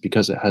days, is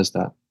because it has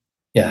that.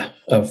 Yeah,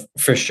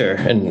 for sure.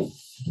 And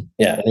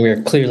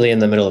we're clearly in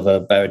the middle of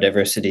a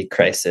biodiversity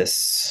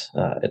crisis.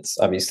 It's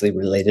obviously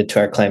related to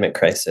our climate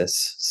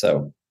crisis.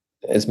 So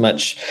as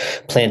much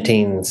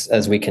plantings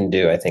as we can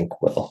do, I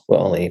think will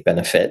only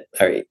benefit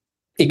our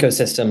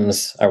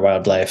ecosystems, our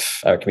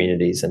wildlife, our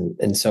communities,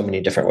 in so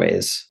many different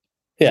ways.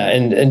 Yeah,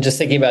 and just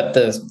thinking about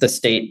the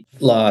state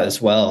law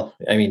as well.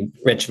 I mean,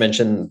 Rich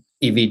mentioned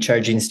EV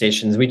charging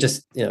stations. We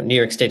just, New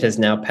York State has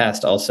now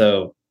passed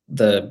also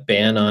the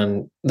ban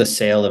on the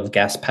sale of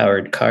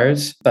gas-powered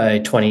cars by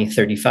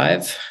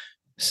 2035.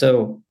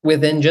 So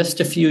within just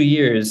a few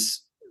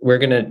years, we're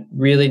going to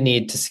really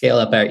need to scale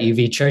up our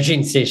EV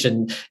charging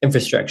station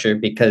infrastructure,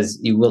 because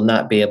you will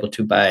not be able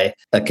to buy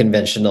a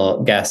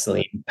conventional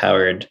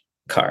gasoline-powered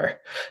car.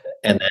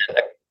 And then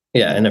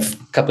and a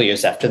couple of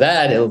years after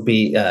that, it'll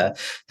be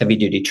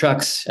heavy-duty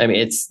trucks. I mean,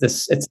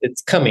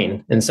 it's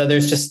coming, and so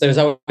there's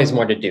always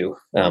more to do.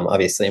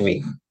 Obviously,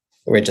 and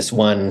we're just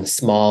one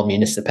small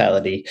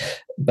municipality,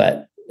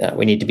 but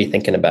we need to be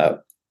thinking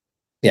about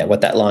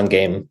what that long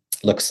game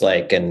looks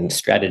like, and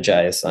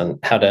strategize on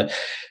how to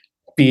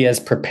be as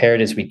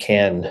prepared as we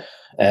can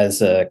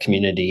as a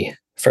community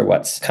for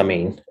what's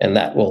coming, and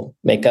that will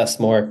make us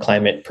more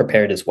climate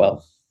prepared as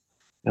well.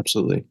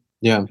 Absolutely,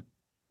 yeah.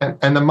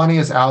 And the money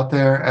is out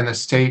there, and the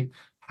state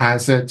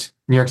has it.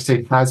 New York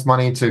State has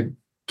money to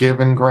give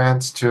in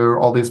grants to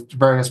all these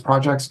various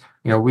projects.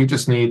 We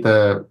just need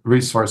the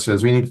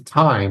resources. We need the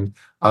time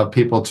of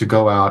people to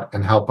go out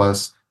and help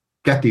us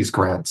get these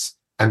grants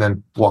and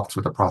then walk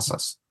through the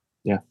process.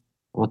 Yeah.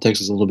 Well, it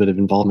takes us a little bit of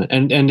involvement.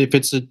 And if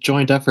it's a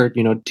joint effort,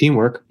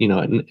 teamwork,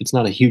 it's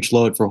not a huge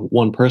load for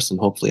one person,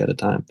 hopefully, at a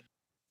time.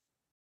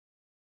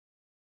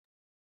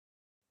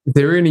 Is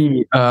there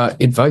any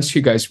advice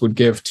you guys would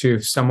give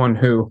to someone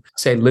who,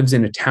 say, lives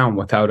in a town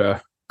without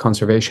a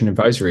conservation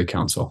advisory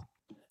council?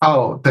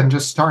 Oh, then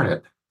just start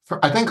it.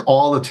 I think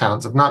all the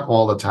towns, if not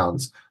all the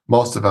towns,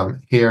 most of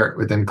them here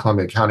within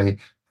Columbia County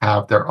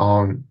have their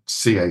own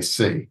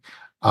CAC.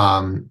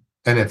 And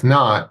if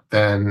not,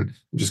 then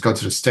you just go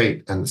to the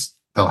state and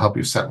they'll help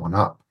you set one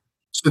up.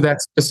 So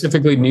that's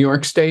specifically New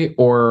York State,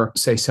 or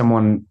say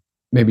someone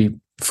maybe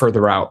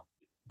further out?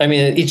 I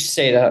mean, each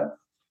state,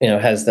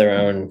 has their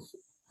own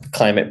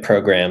climate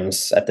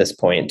programs at this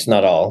point.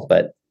 Not all,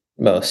 but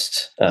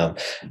most.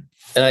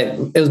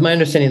 It was my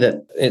understanding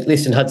that, at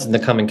least in Hudson, the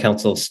Common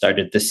Council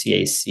started the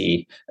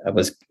CAC.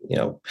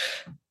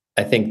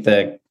 I think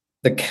the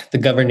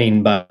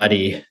governing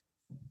body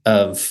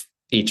of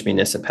each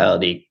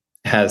municipality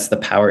has the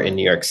power in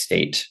New York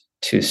State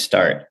to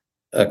start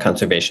a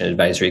conservation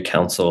advisory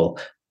council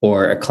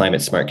or a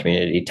climate smart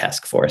community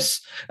task force.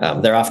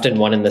 They're often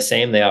one and the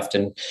same. They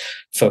often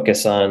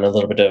focus on a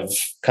little bit of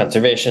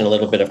conservation, a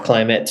little bit of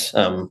climate.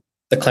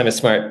 The climate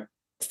smart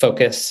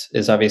focus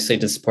is obviously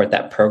to support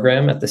that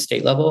program at the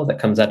state level that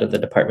comes out of the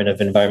Department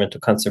of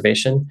Environmental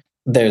Conservation.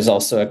 There's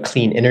also a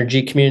clean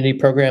energy community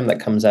program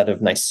that comes out of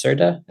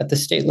NYSERDA at the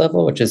state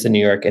level, which is the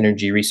New York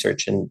Energy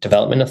Research and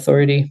Development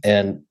Authority.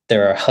 And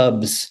there are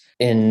hubs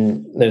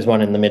there's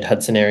one in the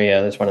Mid-Hudson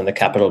area, there's one in the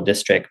Capital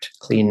District,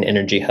 clean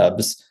energy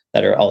hubs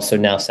that are also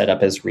now set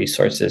up as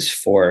resources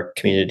for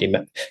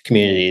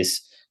communities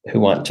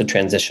who want to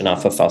transition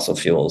off of fossil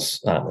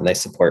fuels, and they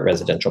support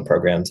residential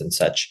programs and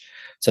such.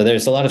 So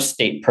there's a lot of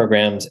state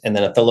programs, and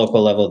then at the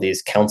local level,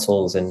 these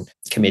councils and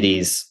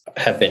committees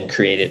have been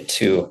created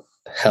to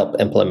help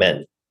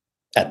implement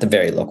at the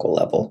very local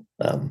level.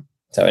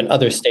 And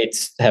other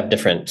states have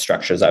different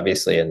structures,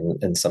 obviously,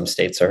 and some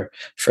states are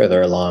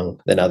further along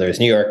than others.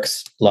 New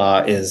York's law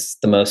is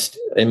the most,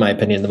 in my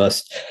opinion, the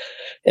most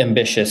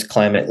ambitious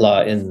climate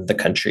law in the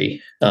country.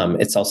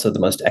 It's also the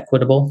most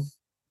equitable,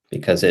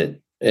 because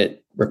it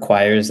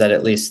requires that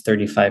at least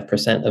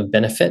 35% of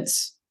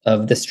benefits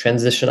of this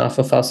transition off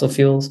of fossil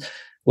fuels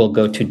will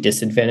go to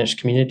disadvantaged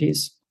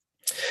communities.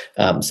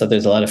 So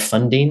there's a lot of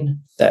funding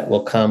that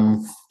will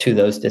come to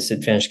those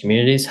disadvantaged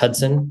communities.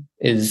 Hudson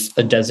is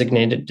a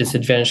designated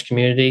disadvantaged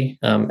community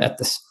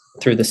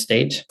through the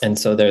state. And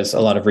so there's a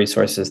lot of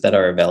resources that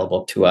are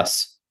available to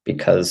us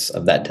because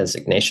of that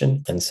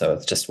designation. And so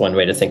it's just one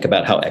way to think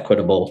about how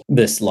equitable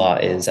this law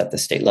is at the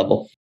state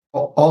level.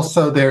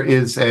 Also, there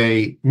is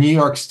a New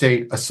York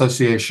State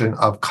Association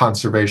of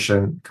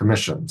Conservation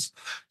Commissions,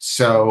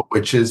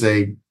 which is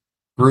a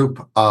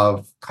group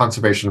of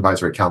conservation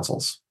advisory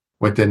councils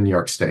within New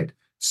York State.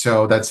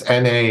 So that's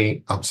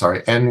NYSACC,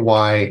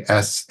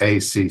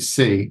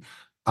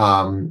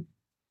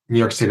 New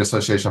York State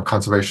Association of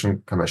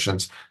Conservation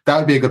Commissions. That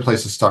would be a good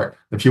place to start.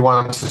 If you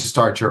want to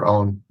start your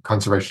own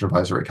conservation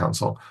advisory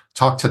council,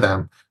 talk to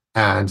them.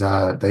 and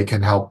they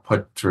can help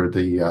put through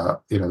the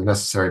the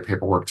necessary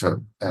paperwork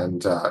to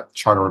and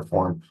charter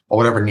reform or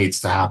whatever needs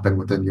to happen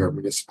within your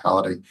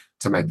municipality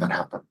to make that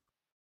happen.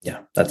 Yeah,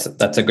 that's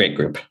a great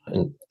group,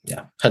 and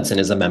yeah, Hudson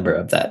is a member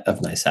of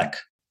NYSAC.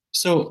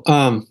 So,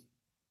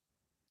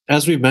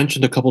 as we've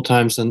mentioned a couple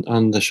times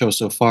on the show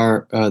so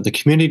far, the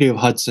community of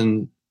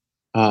Hudson,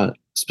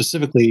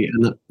 specifically,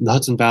 and the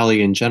Hudson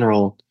Valley in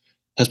general,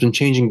 has been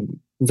changing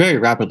very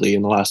rapidly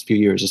in the last few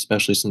years,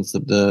 especially since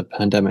the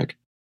pandemic.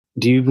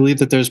 Do you believe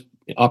that there's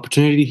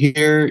opportunity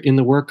here in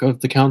the work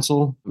of the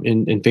council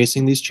in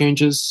facing these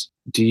changes?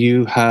 Does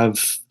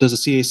the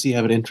CAC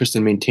have an interest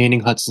in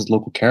maintaining Hudson's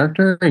local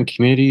character and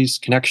community's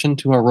connection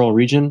to our rural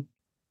region?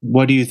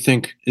 What do you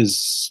think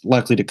is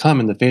likely to come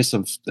in the face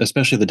of,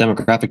 especially the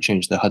demographic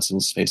change that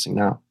Hudson's facing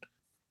now?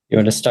 You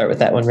want to start with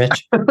that one,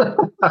 Rich?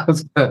 I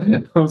was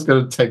going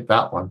to take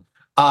that one.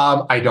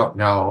 I don't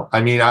know. I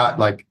mean,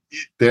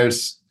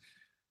 there's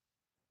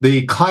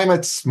the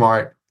climate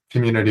smart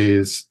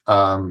communities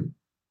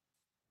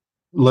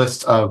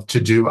list of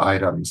to-do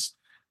items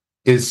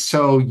is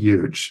so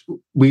huge.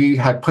 We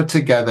had put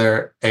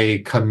together a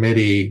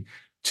committee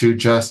to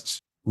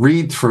just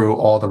read through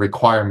all the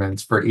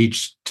requirements for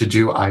each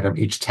to-do item,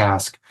 each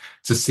task,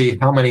 to see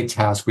how many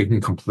tasks we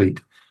can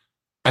complete.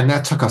 And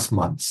that took us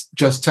months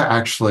just to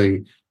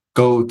actually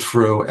go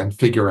through and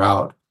figure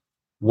out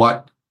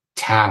what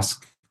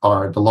tasks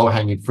are the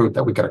low-hanging fruit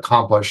that we could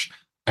accomplish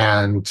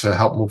and to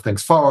help move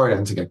things forward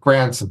and to get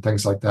grants and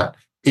things like that.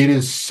 It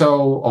is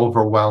so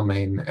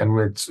overwhelming, and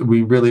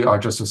we really are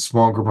just a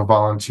small group of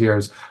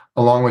volunteers,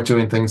 along with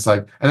doing things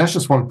like, and that's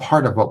just one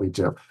part of what we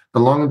do,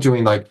 along with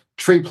doing like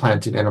tree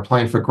planting and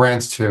applying for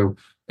grants to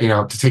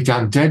take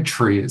down dead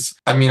trees.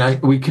 I mean,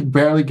 we could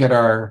barely get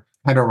our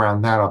head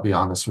around that, I'll be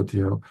honest with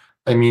you.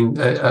 I mean,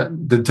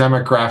 the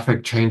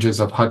demographic changes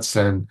of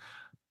Hudson,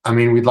 I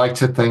mean, we'd like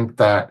to think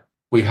that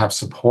we have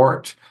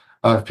support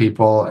of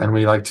people and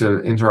we like to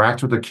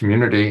interact with the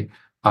community,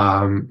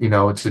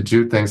 to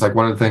do things like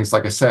one of the things,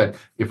 like I said,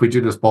 if we do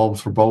this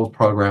Bulbs for Bulbs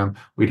program,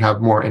 we'd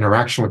have more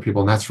interaction with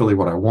people. And that's really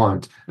what I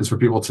want, is for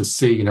people to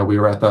see, we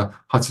were at the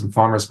Hudson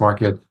Farmers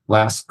Market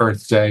last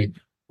Earth Day.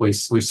 We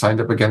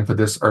signed up again for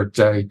this Earth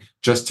Day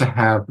just to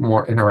have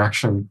more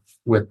interaction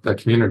with the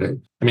community.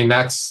 I mean,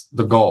 that's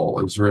the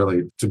goal, is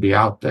really to be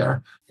out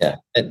there. Yeah,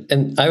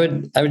 and I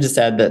would just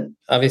add that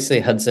obviously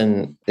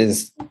Hudson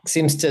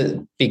seems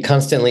to be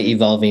constantly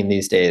evolving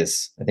these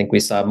days. I think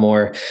we saw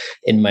more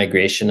in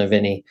migration of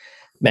any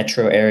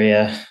metro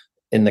area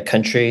in the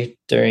country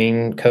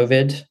during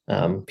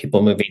COVID.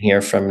 People moving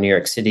here from New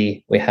York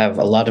City. We have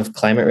a lot of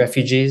climate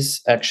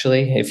refugees,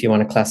 actually, if you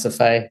want to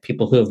classify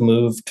people who have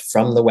moved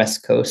from the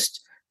West Coast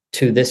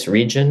to this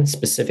region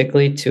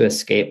specifically to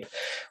escape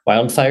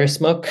wildfire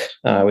smoke,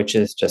 which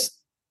is just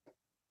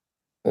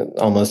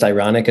almost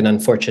ironic and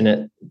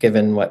unfortunate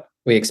given what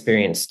we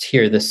experienced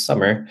here this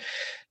summer.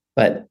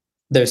 But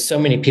there's so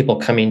many people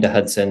coming to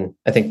Hudson.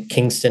 I think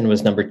Kingston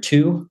was number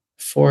 2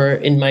 for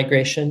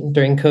in-migration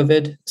during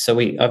COVID. So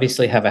we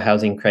obviously have a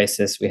housing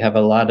crisis. We have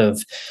a lot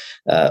of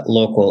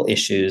local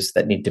issues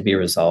that need to be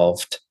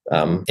resolved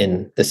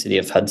in the city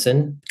of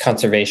Hudson.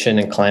 Conservation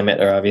and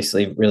climate are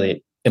obviously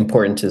really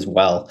important as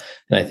well.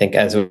 And I think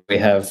as we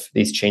have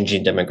these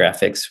changing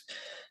demographics,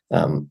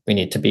 we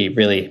need to be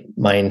really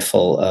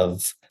mindful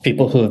of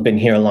people who have been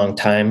here a long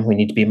time. We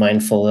need to be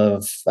mindful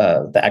of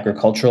the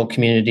agricultural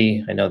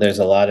community. I know there's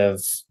a lot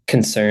of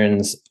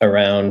concerns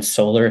around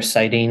solar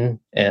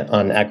siting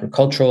on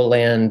agricultural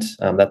land.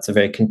 That's a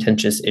very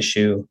contentious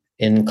issue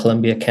in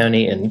Columbia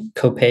County and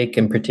Copake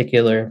in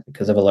particular,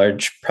 because of a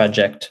large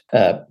project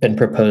been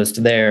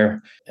proposed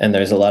there. And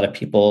there's a lot of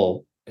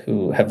people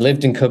who have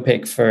lived in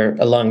Copake for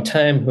a long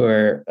time who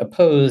are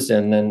opposed,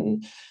 and then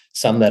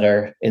some that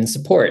are in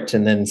support,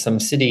 and then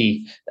some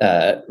city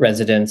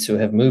residents who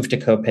have moved to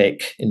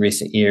Copake in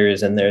recent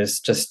years. And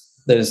there's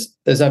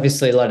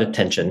obviously a lot of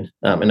tension.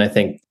 And I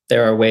think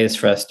there are ways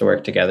for us to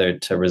work together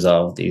to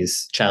resolve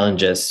these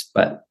challenges,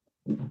 but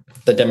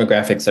the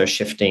demographics are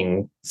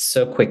shifting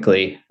so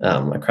quickly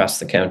across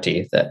the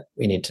county that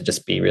we need to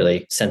just be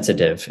really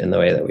sensitive in the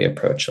way that we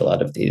approach a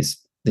lot of these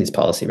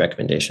policy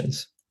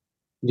recommendations.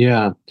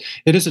 Yeah,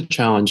 it is a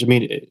challenge. I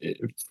mean,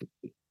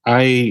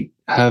 I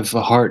have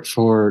a heart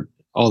for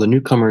all the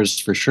newcomers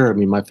for sure. I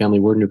mean, my family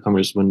were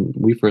newcomers when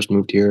we first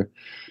moved here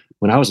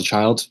when I was a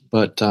child,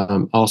 but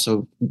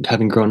also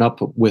having grown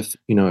up with,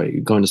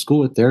 going to school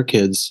with their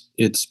kids,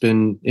 it's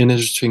been an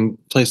interesting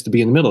place to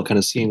be in the middle, kind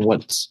of seeing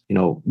what's,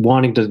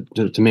 wanting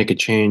to make a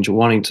change,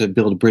 wanting to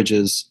build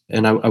bridges.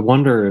 And I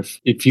wonder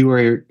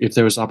if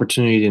there was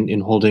opportunity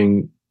in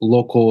holding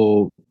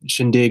local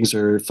shindigs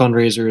or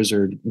fundraisers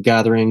or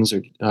gatherings,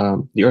 or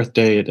the Earth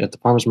Day at the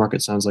farmers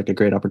market sounds like a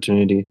great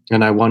opportunity.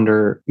 And I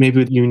wonder,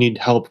 maybe you need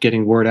help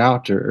getting word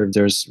out, or if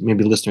there's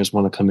maybe listeners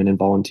want to come in and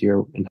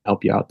volunteer and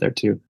help you out there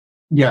too.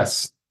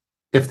 Yes.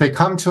 If they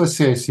come to a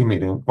CAC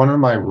meeting, one of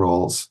my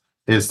rules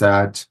is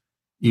that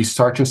you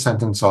start your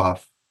sentence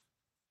off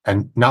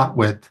and not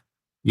with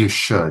 "you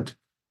should,"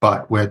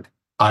 but with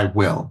 "I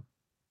will."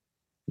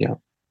 Yeah.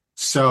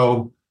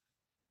 So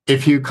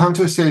if you come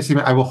to a CAC meeting,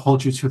 I will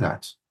hold you to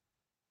that.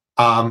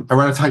 I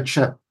run a tight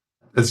ship,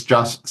 as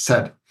Josh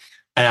said.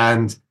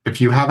 And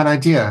if you have an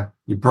idea,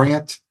 you bring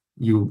it,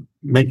 you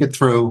make it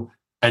through,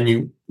 and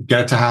you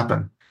get it to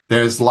happen.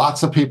 There's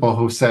lots of people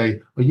who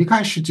say, well, you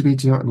guys should be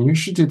doing, you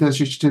should do this,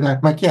 you should do that.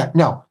 I'm like, yeah,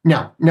 no.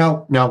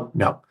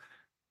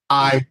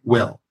 I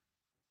will.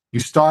 You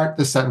start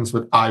the sentence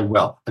with I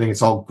will. I think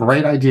it's all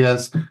great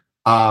ideas,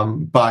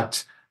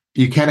 but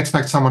you can't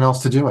expect someone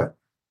else to do it.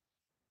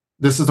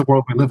 This is the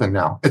world we live in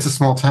now. It's a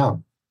small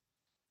town.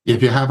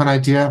 If you have an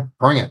idea,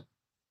 bring it.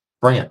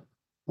 Bring it.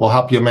 We'll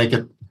help you make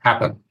it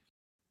happen.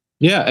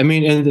 Yeah, I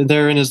mean, and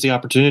therein is the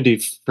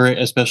opportunity for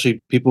especially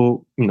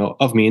people,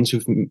 of means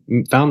who've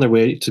found their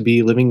way to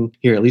be living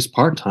here at least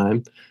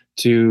part-time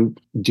to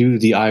do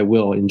the I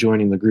will in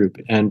joining the group.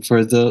 And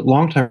for the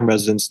long-term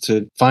residents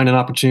to find an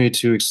opportunity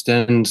to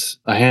extend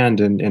a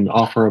hand and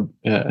offer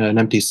an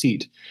empty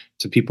seat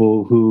to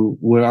people who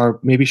are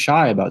maybe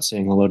shy about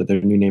saying hello to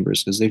their new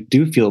neighbors because they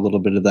do feel a little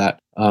bit of that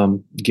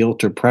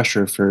guilt or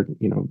pressure for,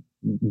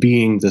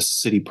 being the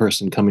city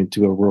person coming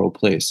to a rural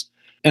place.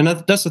 And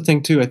that's the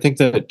thing, too. I think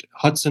that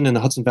Hudson and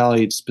the Hudson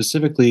Valley,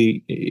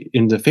 specifically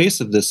in the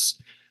face of this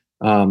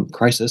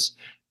crisis,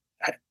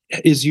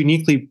 is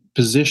uniquely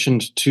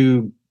positioned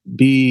to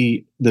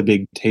be the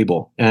big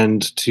table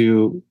and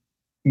to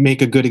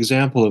make a good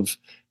example of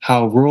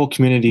how rural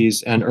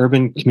communities and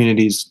urban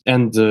communities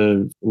and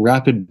the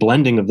rapid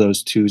blending of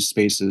those two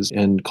spaces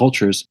and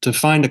cultures to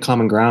find a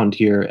common ground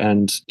here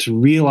and to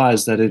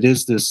realize that it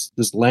is this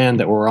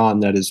land that we're on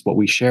that is what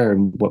we share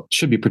and what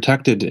should be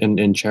protected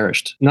and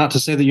cherished. Not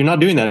to say that you're not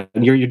doing that.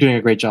 You're doing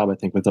a great job, I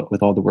think, with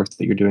all the work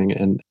that you're doing.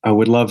 And I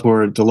would love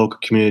for the local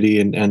community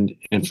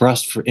and for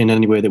us in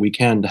any way that we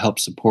can to help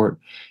support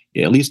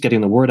at least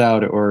getting the word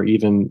out or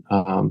even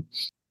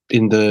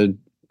in the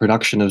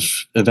production of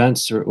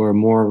events or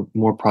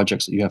more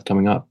projects that you have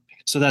coming up.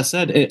 So that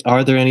said,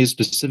 are there any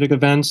specific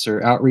events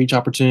or outreach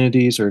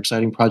opportunities or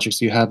exciting projects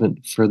you have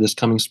for this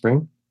coming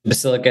spring?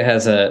 Basilica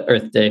has a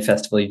Earth Day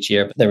festival each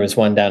year. There was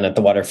one down at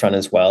the waterfront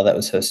as well that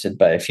was hosted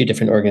by a few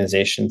different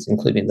organizations,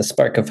 including the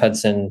Spark of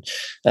Hudson,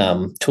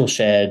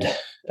 Toolshed.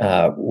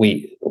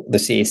 The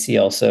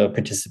CAC also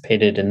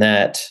participated in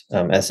that,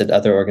 as did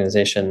other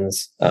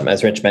organizations.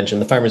 As Rich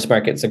mentioned, the Farmers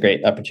Market is a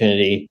great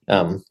opportunity.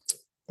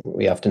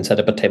 We often set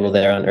up a table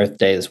there on Earth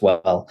Day as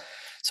well.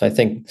 So I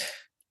think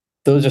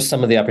those are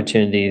some of the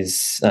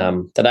opportunities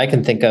that I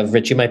can think of.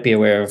 Rich, you might be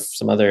aware of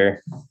some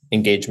other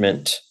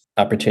engagement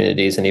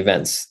opportunities and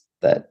events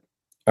that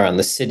are on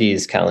the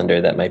city's calendar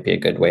that might be a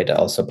good way to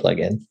also plug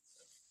in.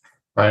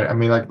 Right. I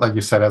mean, like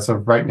you said, as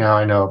of right now,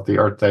 I know of the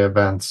Earth Day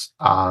events.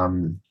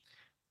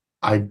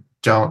 I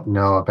don't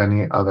know of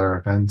any other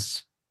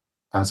events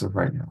as of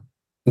right now.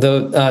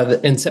 Though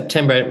in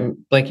September,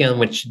 I'm blanking on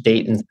which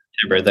date in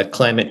September, the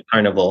Climate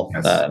Carnival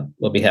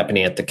will be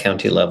happening at the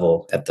county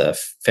level at the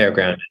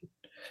fairground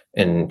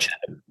in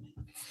Chatham.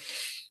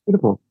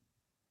 Beautiful.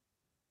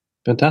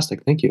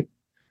 Fantastic. Thank you.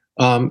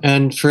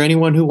 And for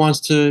anyone who wants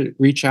to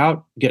reach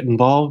out, get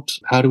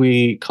involved, how do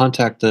we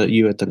contact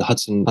you at the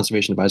Hudson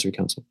Conservation Advisory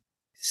Council?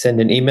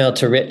 Send an email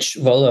to Rich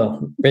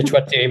Volo. Rich,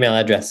 what's your email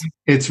address?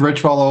 It's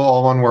richvolo,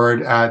 all one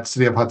word, at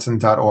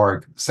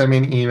cityofhudson.org. Send me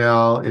an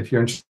email if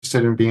you're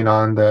interested in being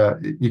on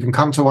you can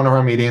come to one of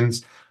our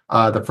meetings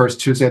the first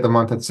Tuesday of the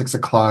month at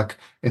 6:00.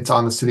 It's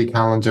on the city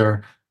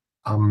calendar.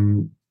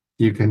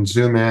 You can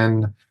Zoom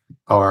in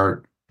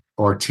or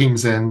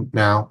Teams in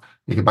now.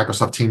 You can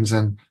Microsoft Teams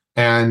in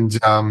and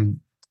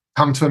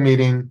come to a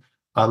meeting,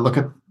 look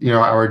at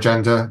our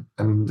agenda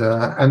and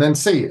then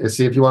see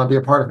if you want to be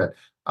a part of it.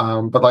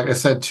 But like I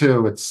said,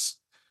 too,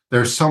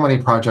 there's so many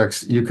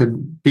projects. You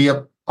could be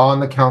up on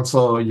the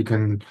council. You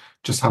can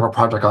just have a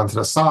project onto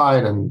the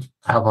side and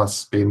have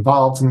us be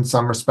involved in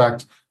some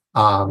respect.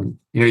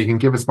 You can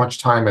give as much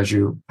time as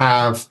you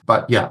have.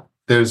 But yeah,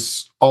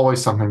 there's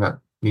always something that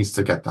needs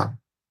to get done.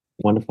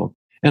 Wonderful.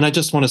 And I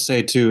just want to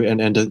say, too,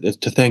 and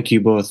to thank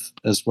you both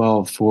as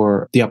well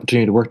for the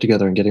opportunity to work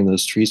together and getting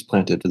those trees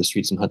planted for the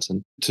streets in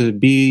Hudson. To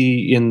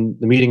be in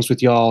the meetings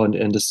with y'all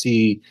and to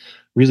see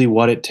really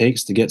what it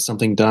takes to get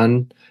something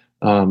done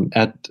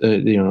at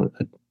a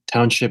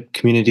township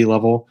community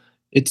level.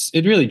 It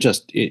really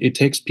just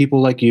takes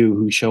people like you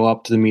who show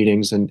up to the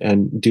meetings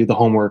and do the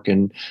homework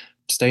and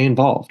stay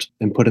involved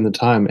and put in the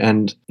time.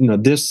 And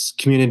this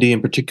community in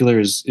particular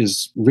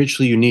is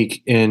richly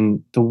unique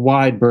in the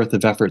wide berth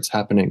of efforts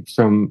happening,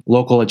 from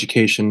local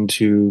education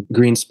to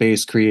green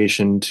space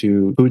creation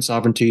to food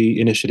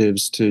sovereignty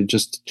initiatives to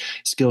just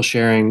skill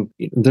sharing.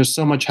 There's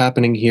so much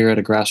happening here at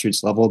a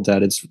grassroots level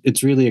that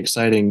it's really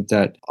exciting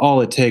that all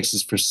it takes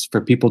is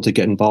for people to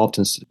get involved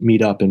and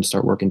meet up and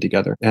start working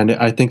together. And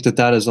I think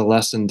that is a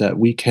lesson that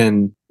we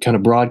can kind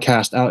of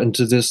broadcast out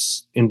into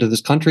this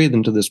country,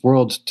 into this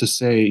world, to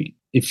say,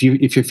 if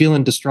you're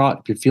feeling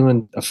distraught, if you're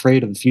feeling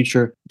afraid of the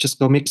future, just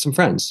go make some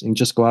friends and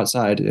just go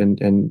outside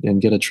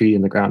and get a tree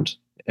in the ground,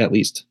 at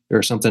least,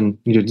 or something.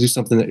 Do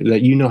something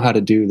that you know how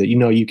to do, that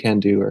you can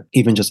do, or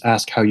even just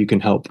ask how you can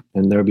help.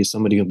 And there'll be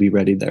somebody who'll be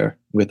ready there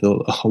with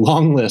a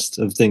long list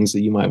of things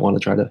that you might want to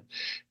try to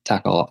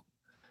tackle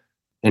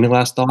Any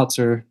last thoughts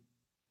or?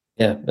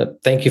 Yeah,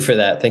 thank you for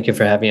that. Thank you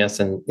for having us.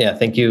 And yeah,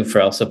 thank you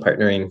for also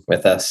partnering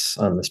with us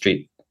on the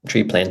tree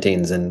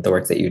plantings and the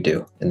work that you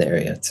do in the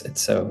area.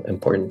 It's so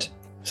important.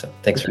 So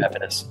thanks for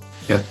having us.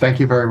 Yeah, thank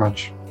you very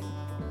much.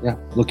 Yeah,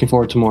 looking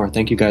forward to more.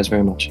 Thank you guys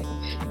very much.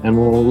 And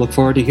we'll look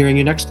forward to hearing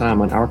you next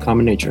time on Our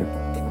Common Nature.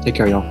 Take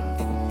care, y'all.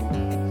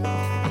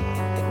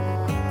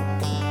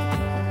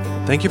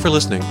 Thank you for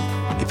listening.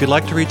 If you'd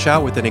like to reach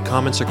out with any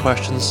comments or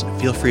questions,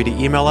 feel free to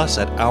email us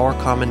at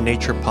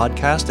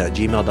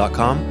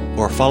ourcommonnaturepodcast@gmail.com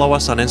or follow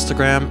us on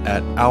Instagram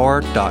at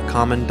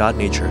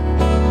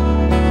our.common.nature.